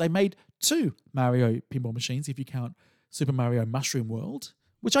 They made 2 Mario pinball machines if you count Super Mario Mushroom World,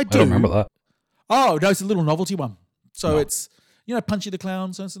 which I do. I don't remember that. Oh, no, it's a little novelty one. So it's, Punchy the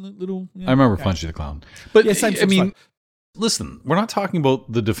Clown. So it's a little. I remember Punchy the Clown. But yeah, same. Listen, we're not talking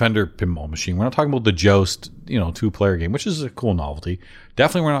about the Defender pinball machine. We're not talking about the Joust, 2-player game, which is a cool novelty.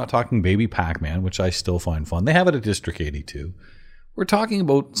 Definitely, we're not talking Baby Pac-Man, which I still find fun. They have it at District 82. We're talking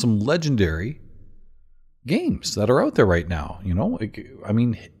about some legendary games that are out there right now.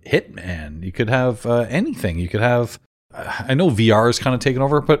 Hitman. You could have anything. You could have. I know VR is kind of taken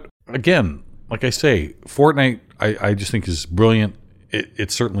over, but again, like I say, Fortnite, I just think is brilliant.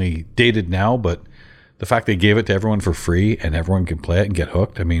 It's certainly dated now, but the fact they gave it to everyone for free and everyone can play it and get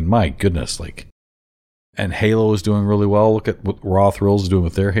hooked. I mean, my goodness, and Halo is doing really well. Look at what Raw Thrills is doing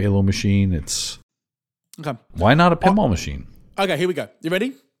with their Halo machine. It's okay. Why not a pinball machine? Okay, here we go. You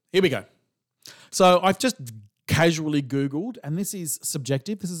ready? Here we go. So I've just casually Googled, and this is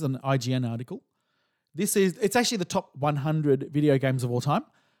subjective. This is an IGN article. It's actually the top 100 video games of all time.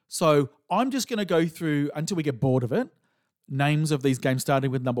 So I'm just going to go through until we get bored of it, names of these games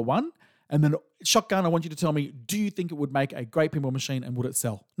starting with number 1. And then, shotgun, I want you to tell me, do you think it would make a great pinball machine and would it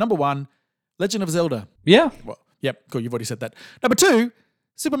sell? Number 1, Legend of Zelda. Yeah. Well, yep, cool, you've already said that. Number 2,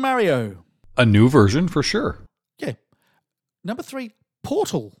 Super Mario. A new version for sure. Yeah. Number 3,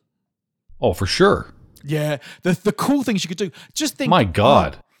 Portal. Oh, for sure. Yeah, the cool things you could do. Just think. My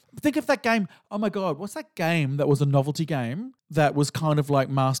God. Think of that game. Oh my God, what's that game that was a novelty game that was kind of like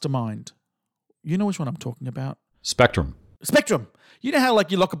Mastermind? You know which one I'm talking about? Spectrum. You know how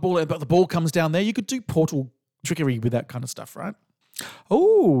you lock a ball and but the ball comes down there? You could do Portal trickery with that kind of stuff, right?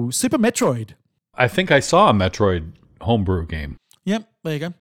 Oh, Super Metroid. I think I saw a Metroid homebrew game. Yep, there you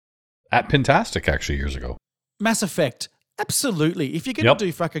go. At Pintastic, actually, years ago. Mass Effect. Absolutely. If you're going to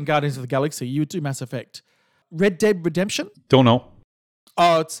do fucking Guardians of the Galaxy, you would do Mass Effect. Red Dead Redemption? Don't know.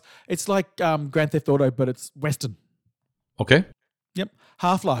 Oh, it's like Grand Theft Auto, but it's Western. Okay. Yep.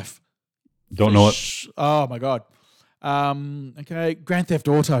 Half-Life. Don't know it. Oh, my God. Okay. Grand Theft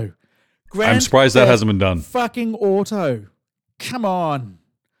Auto. I'm surprised that hasn't been done. Fucking Auto. Come on.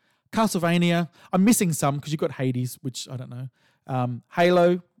 Castlevania. I'm missing some because you've got Hades, which I don't know.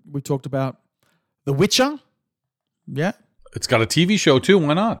 Halo, we talked about. The Witcher. Yeah. It's got a TV show too.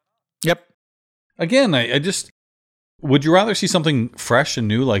 Why not? Yep. Again, I just... Would you rather see something fresh and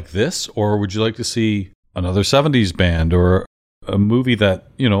new like this, or would you like to see another 70s band or a movie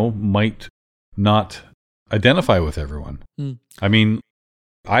that, might not identify with everyone? I mean,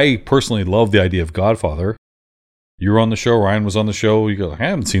 I personally love the idea of Godfather. You were on the show, Ryan was on the show. You go, I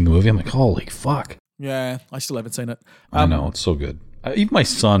haven't seen the movie. I'm like, holy fuck. Yeah, I still haven't seen it. I know, it's so good. Even my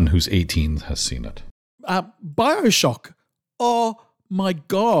son, who's 18, has seen it. BioShock. Oh my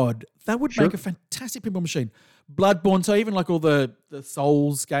God. That would make a fantastic pinball machine. Bloodborne, so even like all the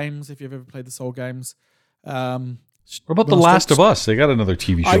Souls games, if you've ever played the Soul games. What about The Last of Us? They got another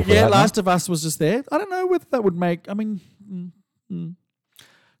TV show for that. Yeah, Last of Us was just there. I don't know whether that would make,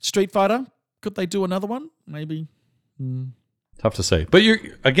 Street Fighter, could they do another one? Maybe. Tough to say. But you're,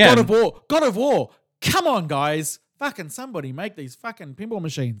 again... God of War. Come on, guys. Fucking somebody make these fucking pinball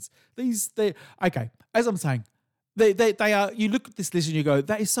machines. Okay, as I'm saying, they are, you look at this list and you go,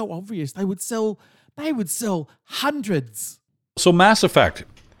 that is so obvious. They would sell hundreds. So Mass Effect.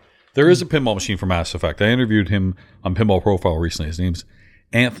 There is a pinball machine for Mass Effect. I interviewed him on Pinball Profile recently. His name's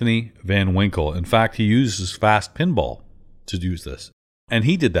Anthony Van Winkle. In fact, he uses Fast Pinball to use this. And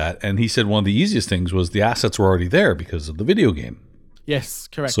he did that. And he said one of the easiest things was the assets were already there because of the video game. Yes,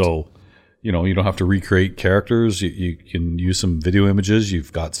 correct. So, you don't have to recreate characters. You can use some video images.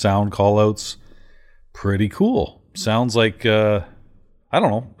 You've got sound callouts. Pretty cool. Sounds like, I don't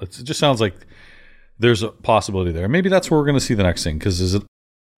know. It just sounds like there's a possibility there. Maybe that's where we're going to see the next thing. Because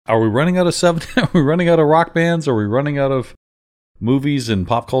are we running out of Are we running out of rock bands? Are we running out of movies and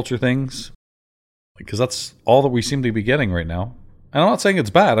pop culture things? Because that's all that we seem to be getting right now. And I'm not saying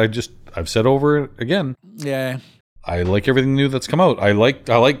it's bad. I've said over it again. Yeah. I like everything new that's come out. I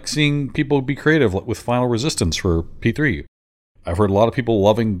like seeing people be creative with Final Resistance for P3. I've heard a lot of people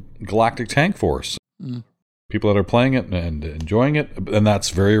loving Galactic Tank Force. People that are playing it and enjoying it, and that's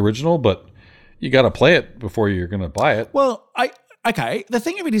very original, but you got to play it before you're going to buy it. Well, okay. The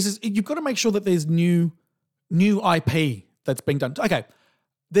thing of it is you've got to make sure that there's new IP that's being done. Okay,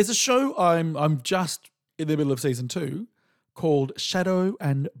 there's a show I'm just in the middle of season 2 called Shadow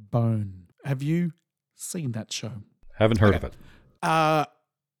and Bone. Have you seen that show? Haven't heard of it.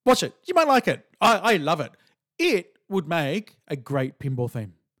 Watch it. You might like it. I love it. It would make a great pinball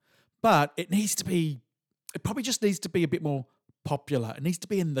theme, but it probably just needs to be a bit more popular. It needs to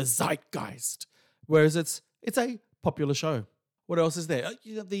be in the zeitgeist, whereas it's a popular show. What else is there?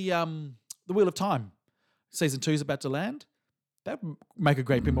 The Wheel of Time, season 2 is about to land. That would make a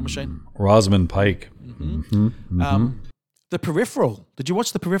great pinball machine. Rosamund Pike. The Peripheral. Did you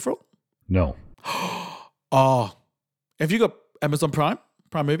watch The Peripheral? No. Oh, have you got Amazon Prime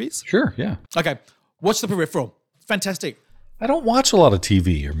Movies? Sure, yeah. Okay, watch The Peripheral. Fantastic. I don't watch a lot of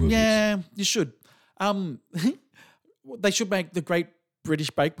TV or movies. Yeah, you should. They should make the Great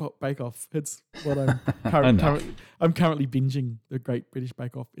British Bake Off. It's what I'm currently binging the Great British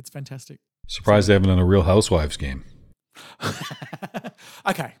Bake Off. It's fantastic. Surprised they haven't done a Real Housewives game.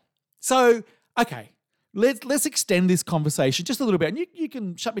 Okay, let's extend this conversation just a little bit, and you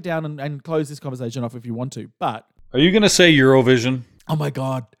can shut me down and close this conversation off if you want to. But are you going to say Eurovision? Oh my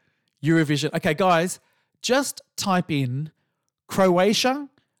God, Eurovision. Okay, guys, just type in Croatia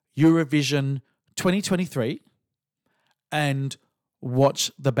Eurovision 2023 and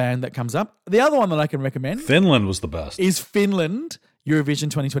watch the band that comes up. The other one that I can recommend, Finland was the best, is Finland Eurovision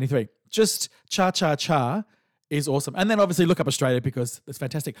 2023. Just Cha Cha Cha is awesome. And then obviously look up Australia because it's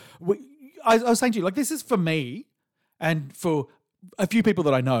fantastic. I was saying to you, like, this is for me and for a few people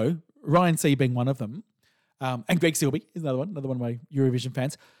that I know, Ryan C being one of them, and Greg Silby is another one of my Eurovision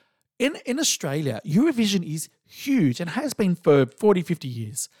fans. In Australia, Eurovision is huge and has been for 40, 50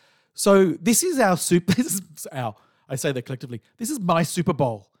 years. So this is I say that collectively, this is my Super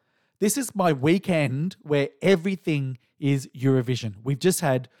Bowl. This is my weekend where everything is Eurovision. We've just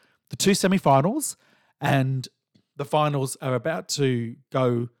had the 2 semi-finals and the finals are about to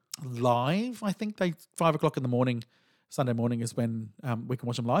go live. I think 5 o'clock in the morning, Sunday morning is when we can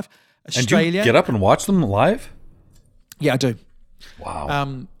watch them live. Australia. And you get up and watch them live? Yeah, I do.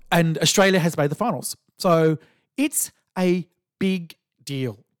 Wow. And Australia has made the finals. So it's a big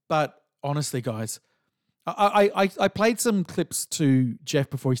deal. But honestly, guys, I played some clips to Jeff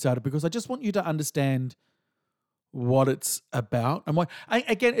before he started because I just want you to understand what it's about and why.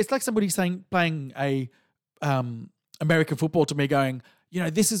 Again, it's like somebody saying playing a American football to me, going,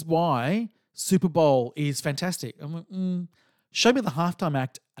 this is why Super Bowl is fantastic. I'm like, show me the halftime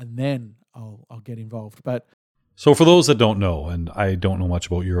act and then I'll get involved. But so for those that don't know, and I don't know much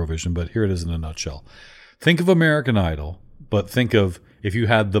about Eurovision, but here it is in a nutshell. Think of American Idol, but think of if you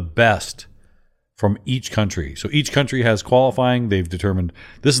had the best from each country. So each country has qualifying. They've determined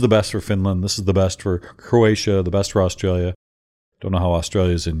this is the best for Finland. This is the best for Croatia, the best for Australia. Don't know how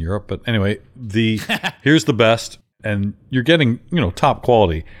Australia is in Europe, but anyway, here's the best, and you're getting, top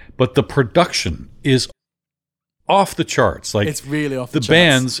quality, but the production is off the charts. Like, it's really off the charts. The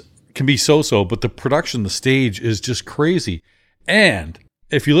bands can be so-so, but the production, the stage is just crazy. And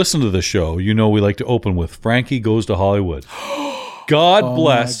if you listen to the show, we like to open with Frankie Goes to Hollywood. God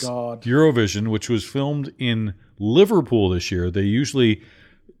bless Eurovision, which was filmed in Liverpool this year. They usually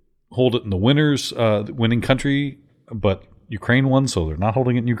hold it in the winning country, but Ukraine won, so they're not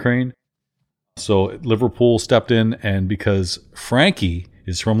holding it in Ukraine. So Liverpool stepped in, and because Frankie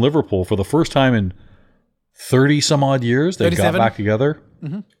is from Liverpool, for the first time in 30 some odd years, they got back together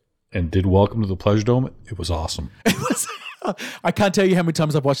and did Welcome to the Pleasure Dome. It was awesome. It was. I can't tell you how many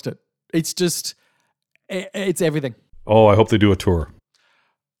times I've watched it. It's just, it's everything. Oh, I hope they do a tour.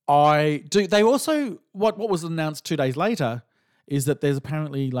 I do. They also, what was announced 2 days later is that there's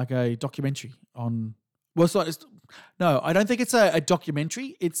apparently like a documentary on, no, I don't think it's a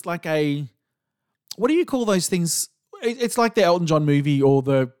documentary. It's like what do you call those things? It's like the Elton John movie or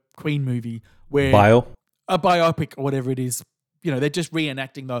the Queen movie where a biopic or whatever it is. They're just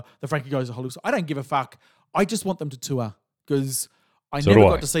reenacting the Frankie Goes to Hollywood. I don't give a fuck. I just want them to tour because I never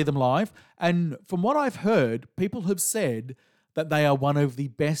got to see them live. And from what I've heard, people have said that they are one of the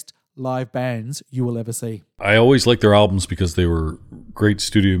best live bands you will ever see. I always liked their albums because they were great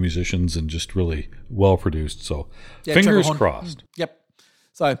studio musicians and just really well produced. So fingers crossed. Yep.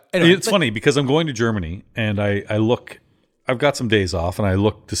 So anyway, it's funny because I'm going to Germany and I've got some days off and I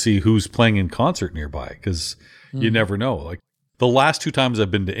look to see who's playing in concert nearby because you never know. Like the last 2 times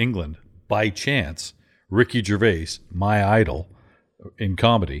I've been to England, by chance, Ricky Gervais, my idol in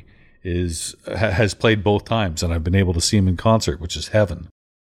comedy, has played both times, and I've been able to see him in concert, which is heaven.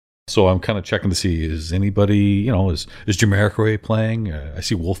 So I'm kind of checking to see, is anybody, is Jamiroquai playing? I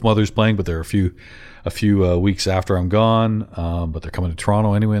see Wolfmother's playing, but they're a few weeks after I'm gone. But they're coming to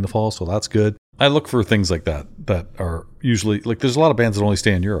Toronto anyway in the fall, so that's good. I look for things like that are usually, like, there's a lot of bands that only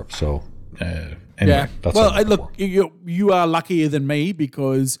stay in Europe. So anyway, that's look, you are luckier than me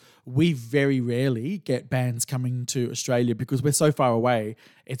because we very rarely get bands coming to Australia because we're so far away.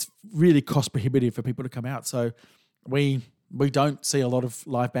 It's really cost prohibitive for people to come out. So we don't see a lot of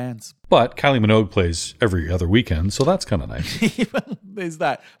live bands. But Kylie Minogue plays every other weekend, so that's kind of nice. There's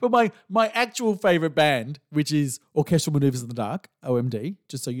that. But my actual favorite band, which is Orchestral Maneuvers in the Dark, OMD,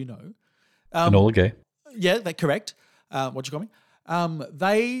 just so you know. Enola Gay. Yeah, that's correct. What you call me?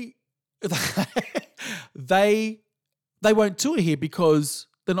 They won't tour here because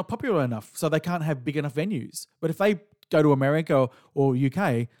they're not popular enough, so they can't have big enough venues. But if they go to America or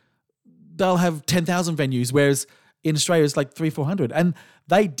UK, they'll have 10,000 venues, whereas in Australia it's like 300-400. And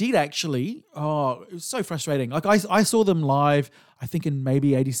they did actually, it was so frustrating. Like I saw them live, I think in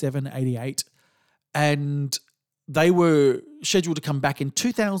maybe 87, 88, and they were scheduled to come back in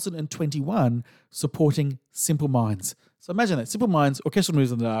 2021 supporting Simple Minds. So imagine that, Simple Minds, Orchestral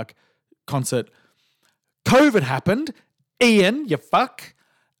Maneuvers in the Dark concert. COVID happened. Ian, you fuck.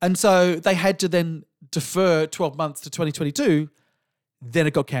 And so they had to then defer 12 months to 2022. Then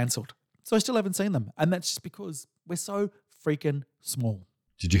it got cancelled. So I still haven't seen them. And that's just because we're so freaking small.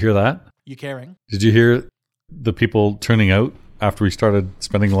 Did you hear that? You caring? Did you hear the people turning out after we started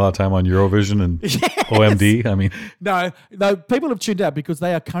spending a lot of time on Eurovision and OMD? I mean, no, people have tuned out because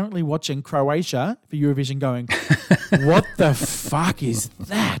they are currently watching Croatia for Eurovision going, what the fuck is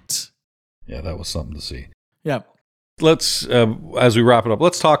that? Yeah, that was something to see. Yeah. Let's, as we wrap it up,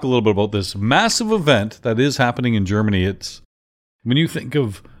 let's talk a little bit about this massive event that is happening in Germany. It's, when you think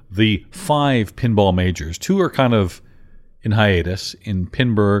of the 5 pinball majors, 2 are kind of in hiatus in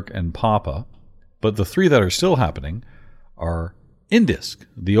Pinburg and Papa, but the 3 that are still happening are Indisc,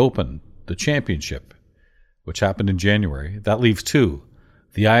 the Open, the Championship, which happened in January. That leaves 2,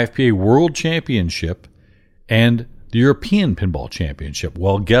 the IFPA World Championship and the European Pinball Championship.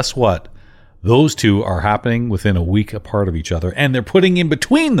 Well, guess what? Those 2 are happening within a week apart of each other, and they're putting in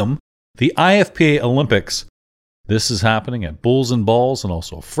between them the IFPA Olympics. This is happening at Bulls and Balls and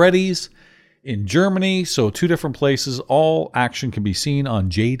also Freddy's in Germany. So 2 different places. All action can be seen on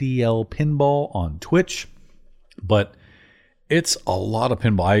JDL Pinball on Twitch. But it's a lot of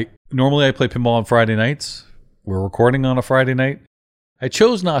pinball. Normally I play pinball on Friday nights. We're recording on a Friday night. I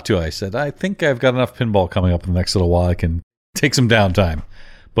chose not to. I said, I think I've got enough pinball coming up in the next little while. I can take some downtime.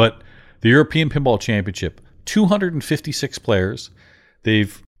 But the European Pinball Championship, 256 players.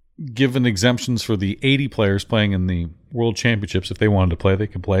 They've given exemptions for the 80 players playing in the World Championships. If they wanted to play, they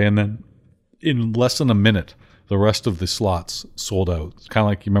could play. And then in less than a minute, the rest of the slots sold out. It's kind of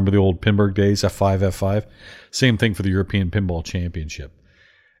like, you remember the old Pinburg days, F5, F5? Same thing for the European Pinball Championship.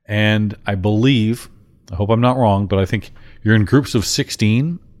 And I believe, I hope I'm not wrong, but I think you're in groups of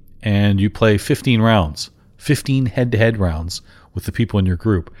 16 and you play 15 rounds, 15 head-to-head rounds with the people in your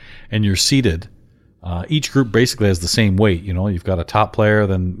group. And you're seated. Each group basically has the same weight. You know, you've got a top player,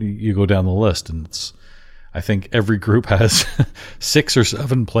 then you go down the list. And it's, I think every group has 6 or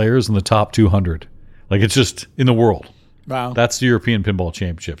 7 players in the top 200. Like, it's just in the world. Wow. That's the European Pinball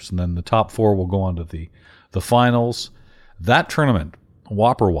Championships. And then the top 4 will go on to the finals. That tournament,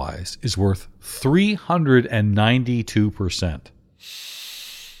 Whopper-wise, is worth 392%.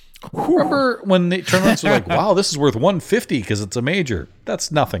 Remember when the tournaments were like, wow, this is worth 150 because it's a major.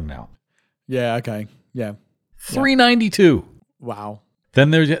 That's nothing now. Yeah, okay. Yeah. 392. Wow.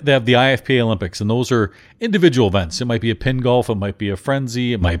 Then they have the IFPA Olympics, and those are individual events. It might be a pin golf, it might be a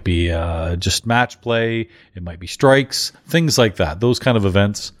frenzy, it might be just match play, it might be strikes, things like that. Those kind of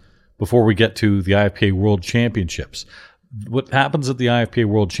events before we get to the IFPA World Championships. What happens at the IFPA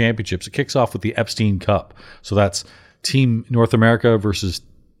World Championships, it kicks off with the Epstein Cup. So that's Team North America versus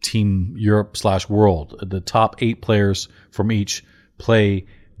Team Europe/World. The top 8 players from each play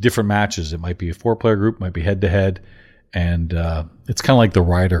different matches. It might be a 4-player group, might be head-to-head. And it's kind of like the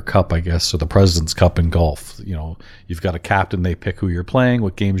Ryder Cup, I guess, or the President's Cup in golf. You know, you've got a captain, they pick who you're playing,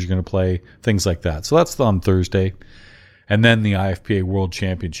 what games you're going to play, things like that. So that's on Thursday. And then the IFPA World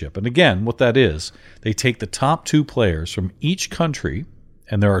Championship. And again, what that is, they take the top 2 players from each country,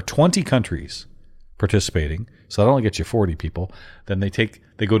 and there are 20 countries participating, so that only gets you 40 people. Then they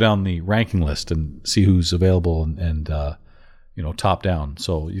go down the ranking list and see who's available and top down.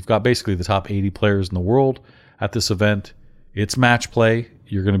 So you've got basically the top 80 players in the world at this event. It's match play.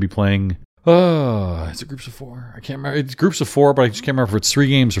 You're going to be playing, is it groups of 4? I can't remember. It's groups of 4, but I just can't remember if it's 3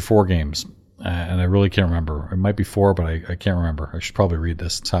 games or 4 games. And I really can't remember. It might be 4, but I can't remember. I should probably read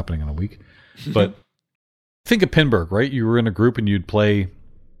this. It's happening in a week. But think of Pinburg, right? You were in a group and you'd play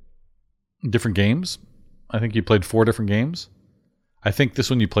different games. I think you played 4 different games. I think this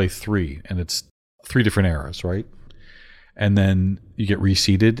one you play 3, and it's 3 different eras, right? And then you get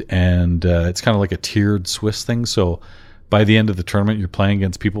reseeded, and it's kind of like a tiered Swiss thing. So by the end of the tournament, you're playing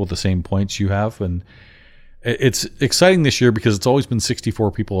against people with the same points you have. And it's exciting this year because it's always been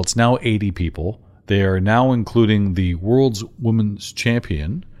 64 people. It's now 80 people. They are now including the world's women's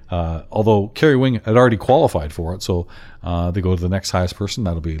champion, although Carrie Wing had already qualified for it. So they go to the next highest person.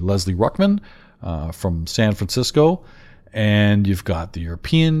 That'll be Leslie Ruckman from San Francisco. And you've got the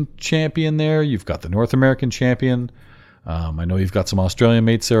European champion there. You've got the North American champion. I know you've got some Australian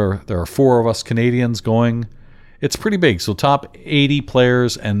mates there. There are 4 of us Canadians going. It's pretty big. So top 80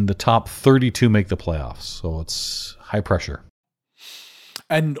 players and the top 32 make the playoffs. So it's high pressure.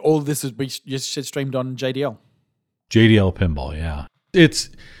 And all this is just streamed on JDL. JDL Pinball, yeah. It's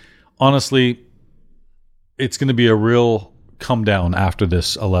honestly, it's going to be a real come down after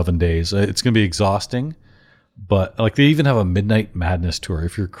this 11 days. It's going to be exhausting. But like, they even have a Midnight Madness tour.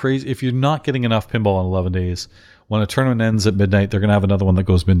 If you're crazy, if you're not getting enough pinball in 11 days, when a tournament ends at midnight, they're going to have another one that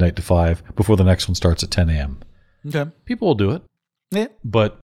goes midnight to 5 before the next one starts at 10 a.m. Okay. People will do it. Yeah.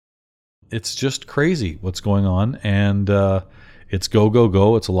 But it's just crazy what's going on. And it's go, go,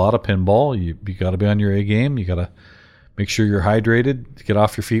 go. It's a lot of pinball. You got to be on your A game. You got to make sure you're hydrated, get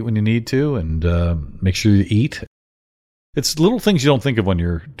off your feet when you need to, and make sure you eat. It's little things you don't think of when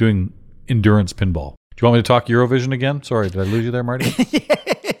you're doing endurance pinball. Do you want me to talk Eurovision again? Sorry, did I lose you there, Marty? Yeah,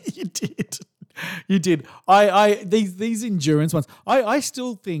 you did. You did. These endurance ones. I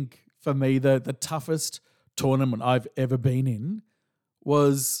still think for me the toughest tournament I've ever been in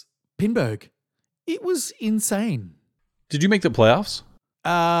was Pinburg. It was insane. Did you make the playoffs?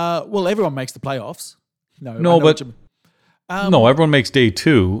 Well, everyone makes the playoffs. No, no, everyone makes day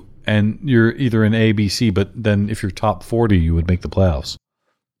 2, and you're either in A, B, C. But then if you're top 40, you would make the playoffs.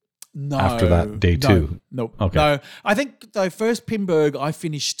 No. After that, day 2. No. Okay. No. I think the first Pinburg I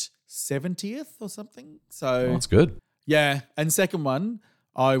finished 70th or something. So that's good. Yeah. And second one,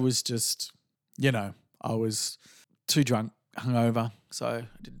 I was just, I was too drunk, hungover, so I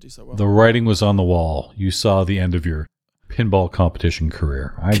didn't do so well. The writing was on the wall. You saw the end of your pinball competition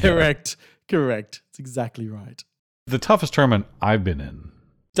career. Correct. It's exactly right. The toughest tournament I've been in,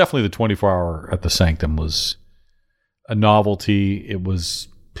 definitely the 24-hour at the Sanctum, was a novelty. It was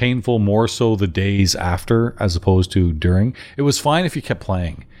painful more so the days after as opposed to during. It was fine if you kept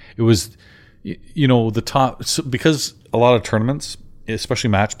playing. It was, the top, because a lot of tournaments, especially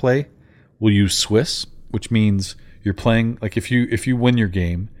match play, will use Swiss, which means you're playing, like if you win your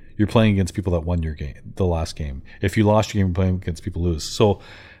game, you're playing against people that won your game, the last game. If you lost your game, you're playing against people who lose. So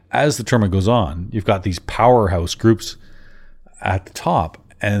as the tournament goes on, you've got these powerhouse groups at the top,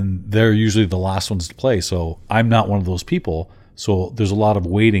 and they're usually the last ones to play. So I'm not one of those people. So there's a lot of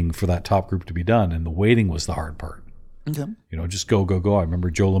waiting for that top group to be done, and the waiting was the hard part. Okay. Just go. I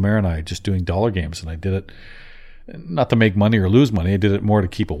remember Joe Lemaire and I just doing dollar games, and I did it not to make money or lose money. I did it more to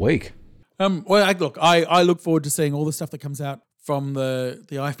keep awake. Well, I look forward to seeing all the stuff that comes out from the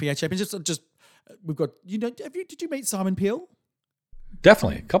IFPA Championships. Just we've got, did you meet Simon Peel?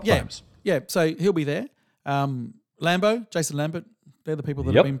 Definitely, a couple times. Yeah, so he'll be there. Jason Lambert, they're the people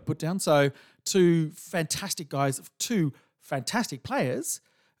that have been put down. So two fantastic guys, two fantastic players.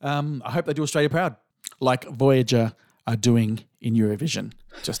 I hope they do Australia proud, like Voyager are doing in Eurovision,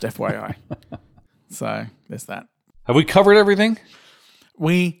 just FYI. So there's that. Have we covered everything?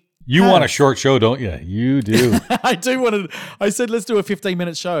 You want a short show, don't you? You do. I do want to. I said let's do a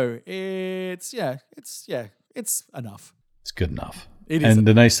 15-minute show. It's enough. It's good enough. It is. And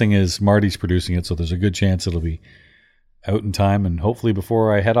the nice thing is Marty's producing it, so there's a good chance it'll be out in time and hopefully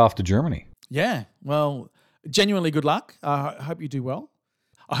before I head off to Germany. Yeah. Well, genuinely good luck. I hope you do well.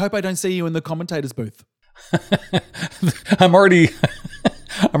 I hope I don't see you in the commentator's booth. I'm already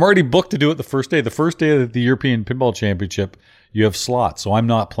booked to do it the first day. The first day of the European Pinball Championship, you have slots. So I'm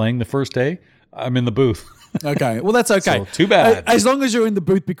not playing the first day. I'm in the booth. Okay. Well, that's okay. So, too bad. As long as you're in the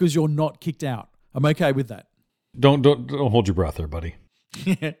booth because you're not kicked out. I'm okay with that. Don't hold your breath there, buddy.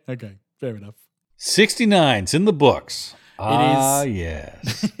 Yeah. Okay. Fair enough. 69's in the books. It is.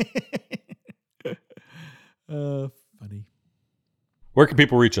 Yes. Funny. Where can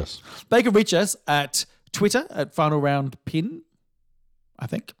people reach us? They can reach us at Twitter at Final Round Pin, I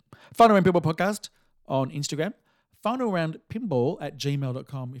think. Final Round Pinball Podcast on Instagram. Final Round Pinball at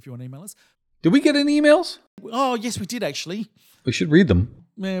gmail.com if you want to email us. Did we get any emails? Oh, yes, we did actually. We should read them.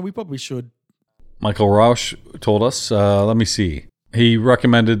 Yeah, we probably should. Michael Rausch told us, let me see. He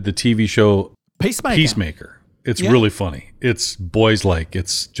recommended the TV show Peacemaker. It's really funny. It's boys-like.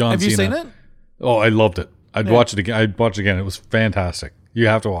 It's John Cena. Have you seen it? Oh, I loved it. I'd watch it again. It was fantastic. You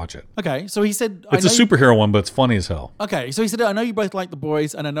have to watch it. Okay, so he said... It's a superhero one, but it's funny as hell. Okay, so he said, I know you both like The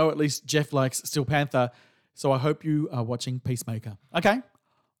Boys, and I know at least Jeff likes Steel Panther, so I hope you are watching Peacemaker. Okay,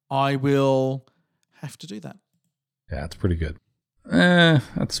 I will have to do that. Yeah, it's pretty good.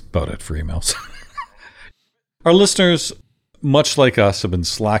 That's about it for emails. Our listeners, much like us, have been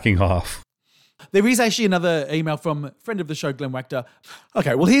slacking off. There is actually another email from a friend of the show, Glenn Wachter.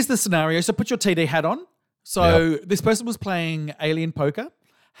 Okay, well, here's the scenario. So put your TD hat on. So this person was playing Alien Poker,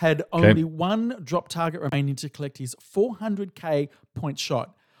 had only one drop target remaining to collect his 400k point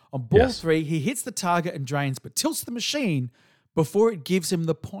shot. On ball 3, he hits the target and drains, but tilts the machine before it gives him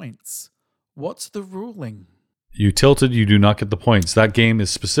the points. What's the ruling? You tilted, you do not get the points. That game is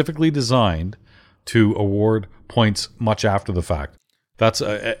specifically designed to award points much after the fact. That's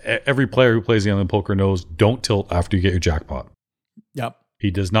every player who plays the Alien Poker knows, don't tilt after you get your jackpot. Yep. He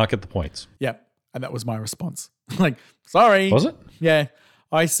does not get the points. Yep. And that was my response. Like, sorry. Was it? Yeah.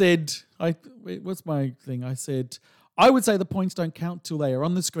 I said, what's my thing? I said, I would say the points don't count till they are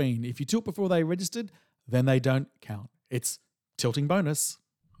on the screen. If you tilt before they registered, then they don't count. It's tilting bonus.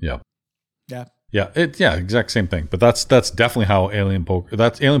 Yeah. Yeah. Yeah, exact same thing. But that's definitely how Alien Poker.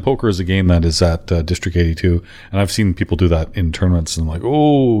 Alien Poker is a game that is at District 82, and I've seen people do that in tournaments. And I'm like,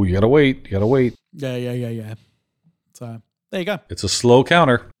 oh, you gotta wait. Yeah. So there you go. It's a slow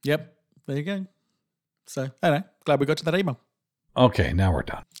counter. Yep. There you go. So I don't know. Glad we got to that email. Okay, now we're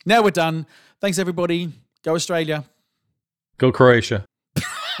done. Now we're done. Thanks everybody. Go Australia. Go Croatia.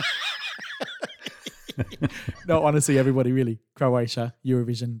 No, honestly, everybody, really. Croatia,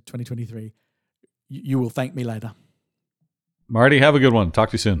 Eurovision 2023. You will thank me later. Marty, have a good one. Talk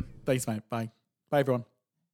to you soon. Thanks, mate. Bye. Bye, everyone.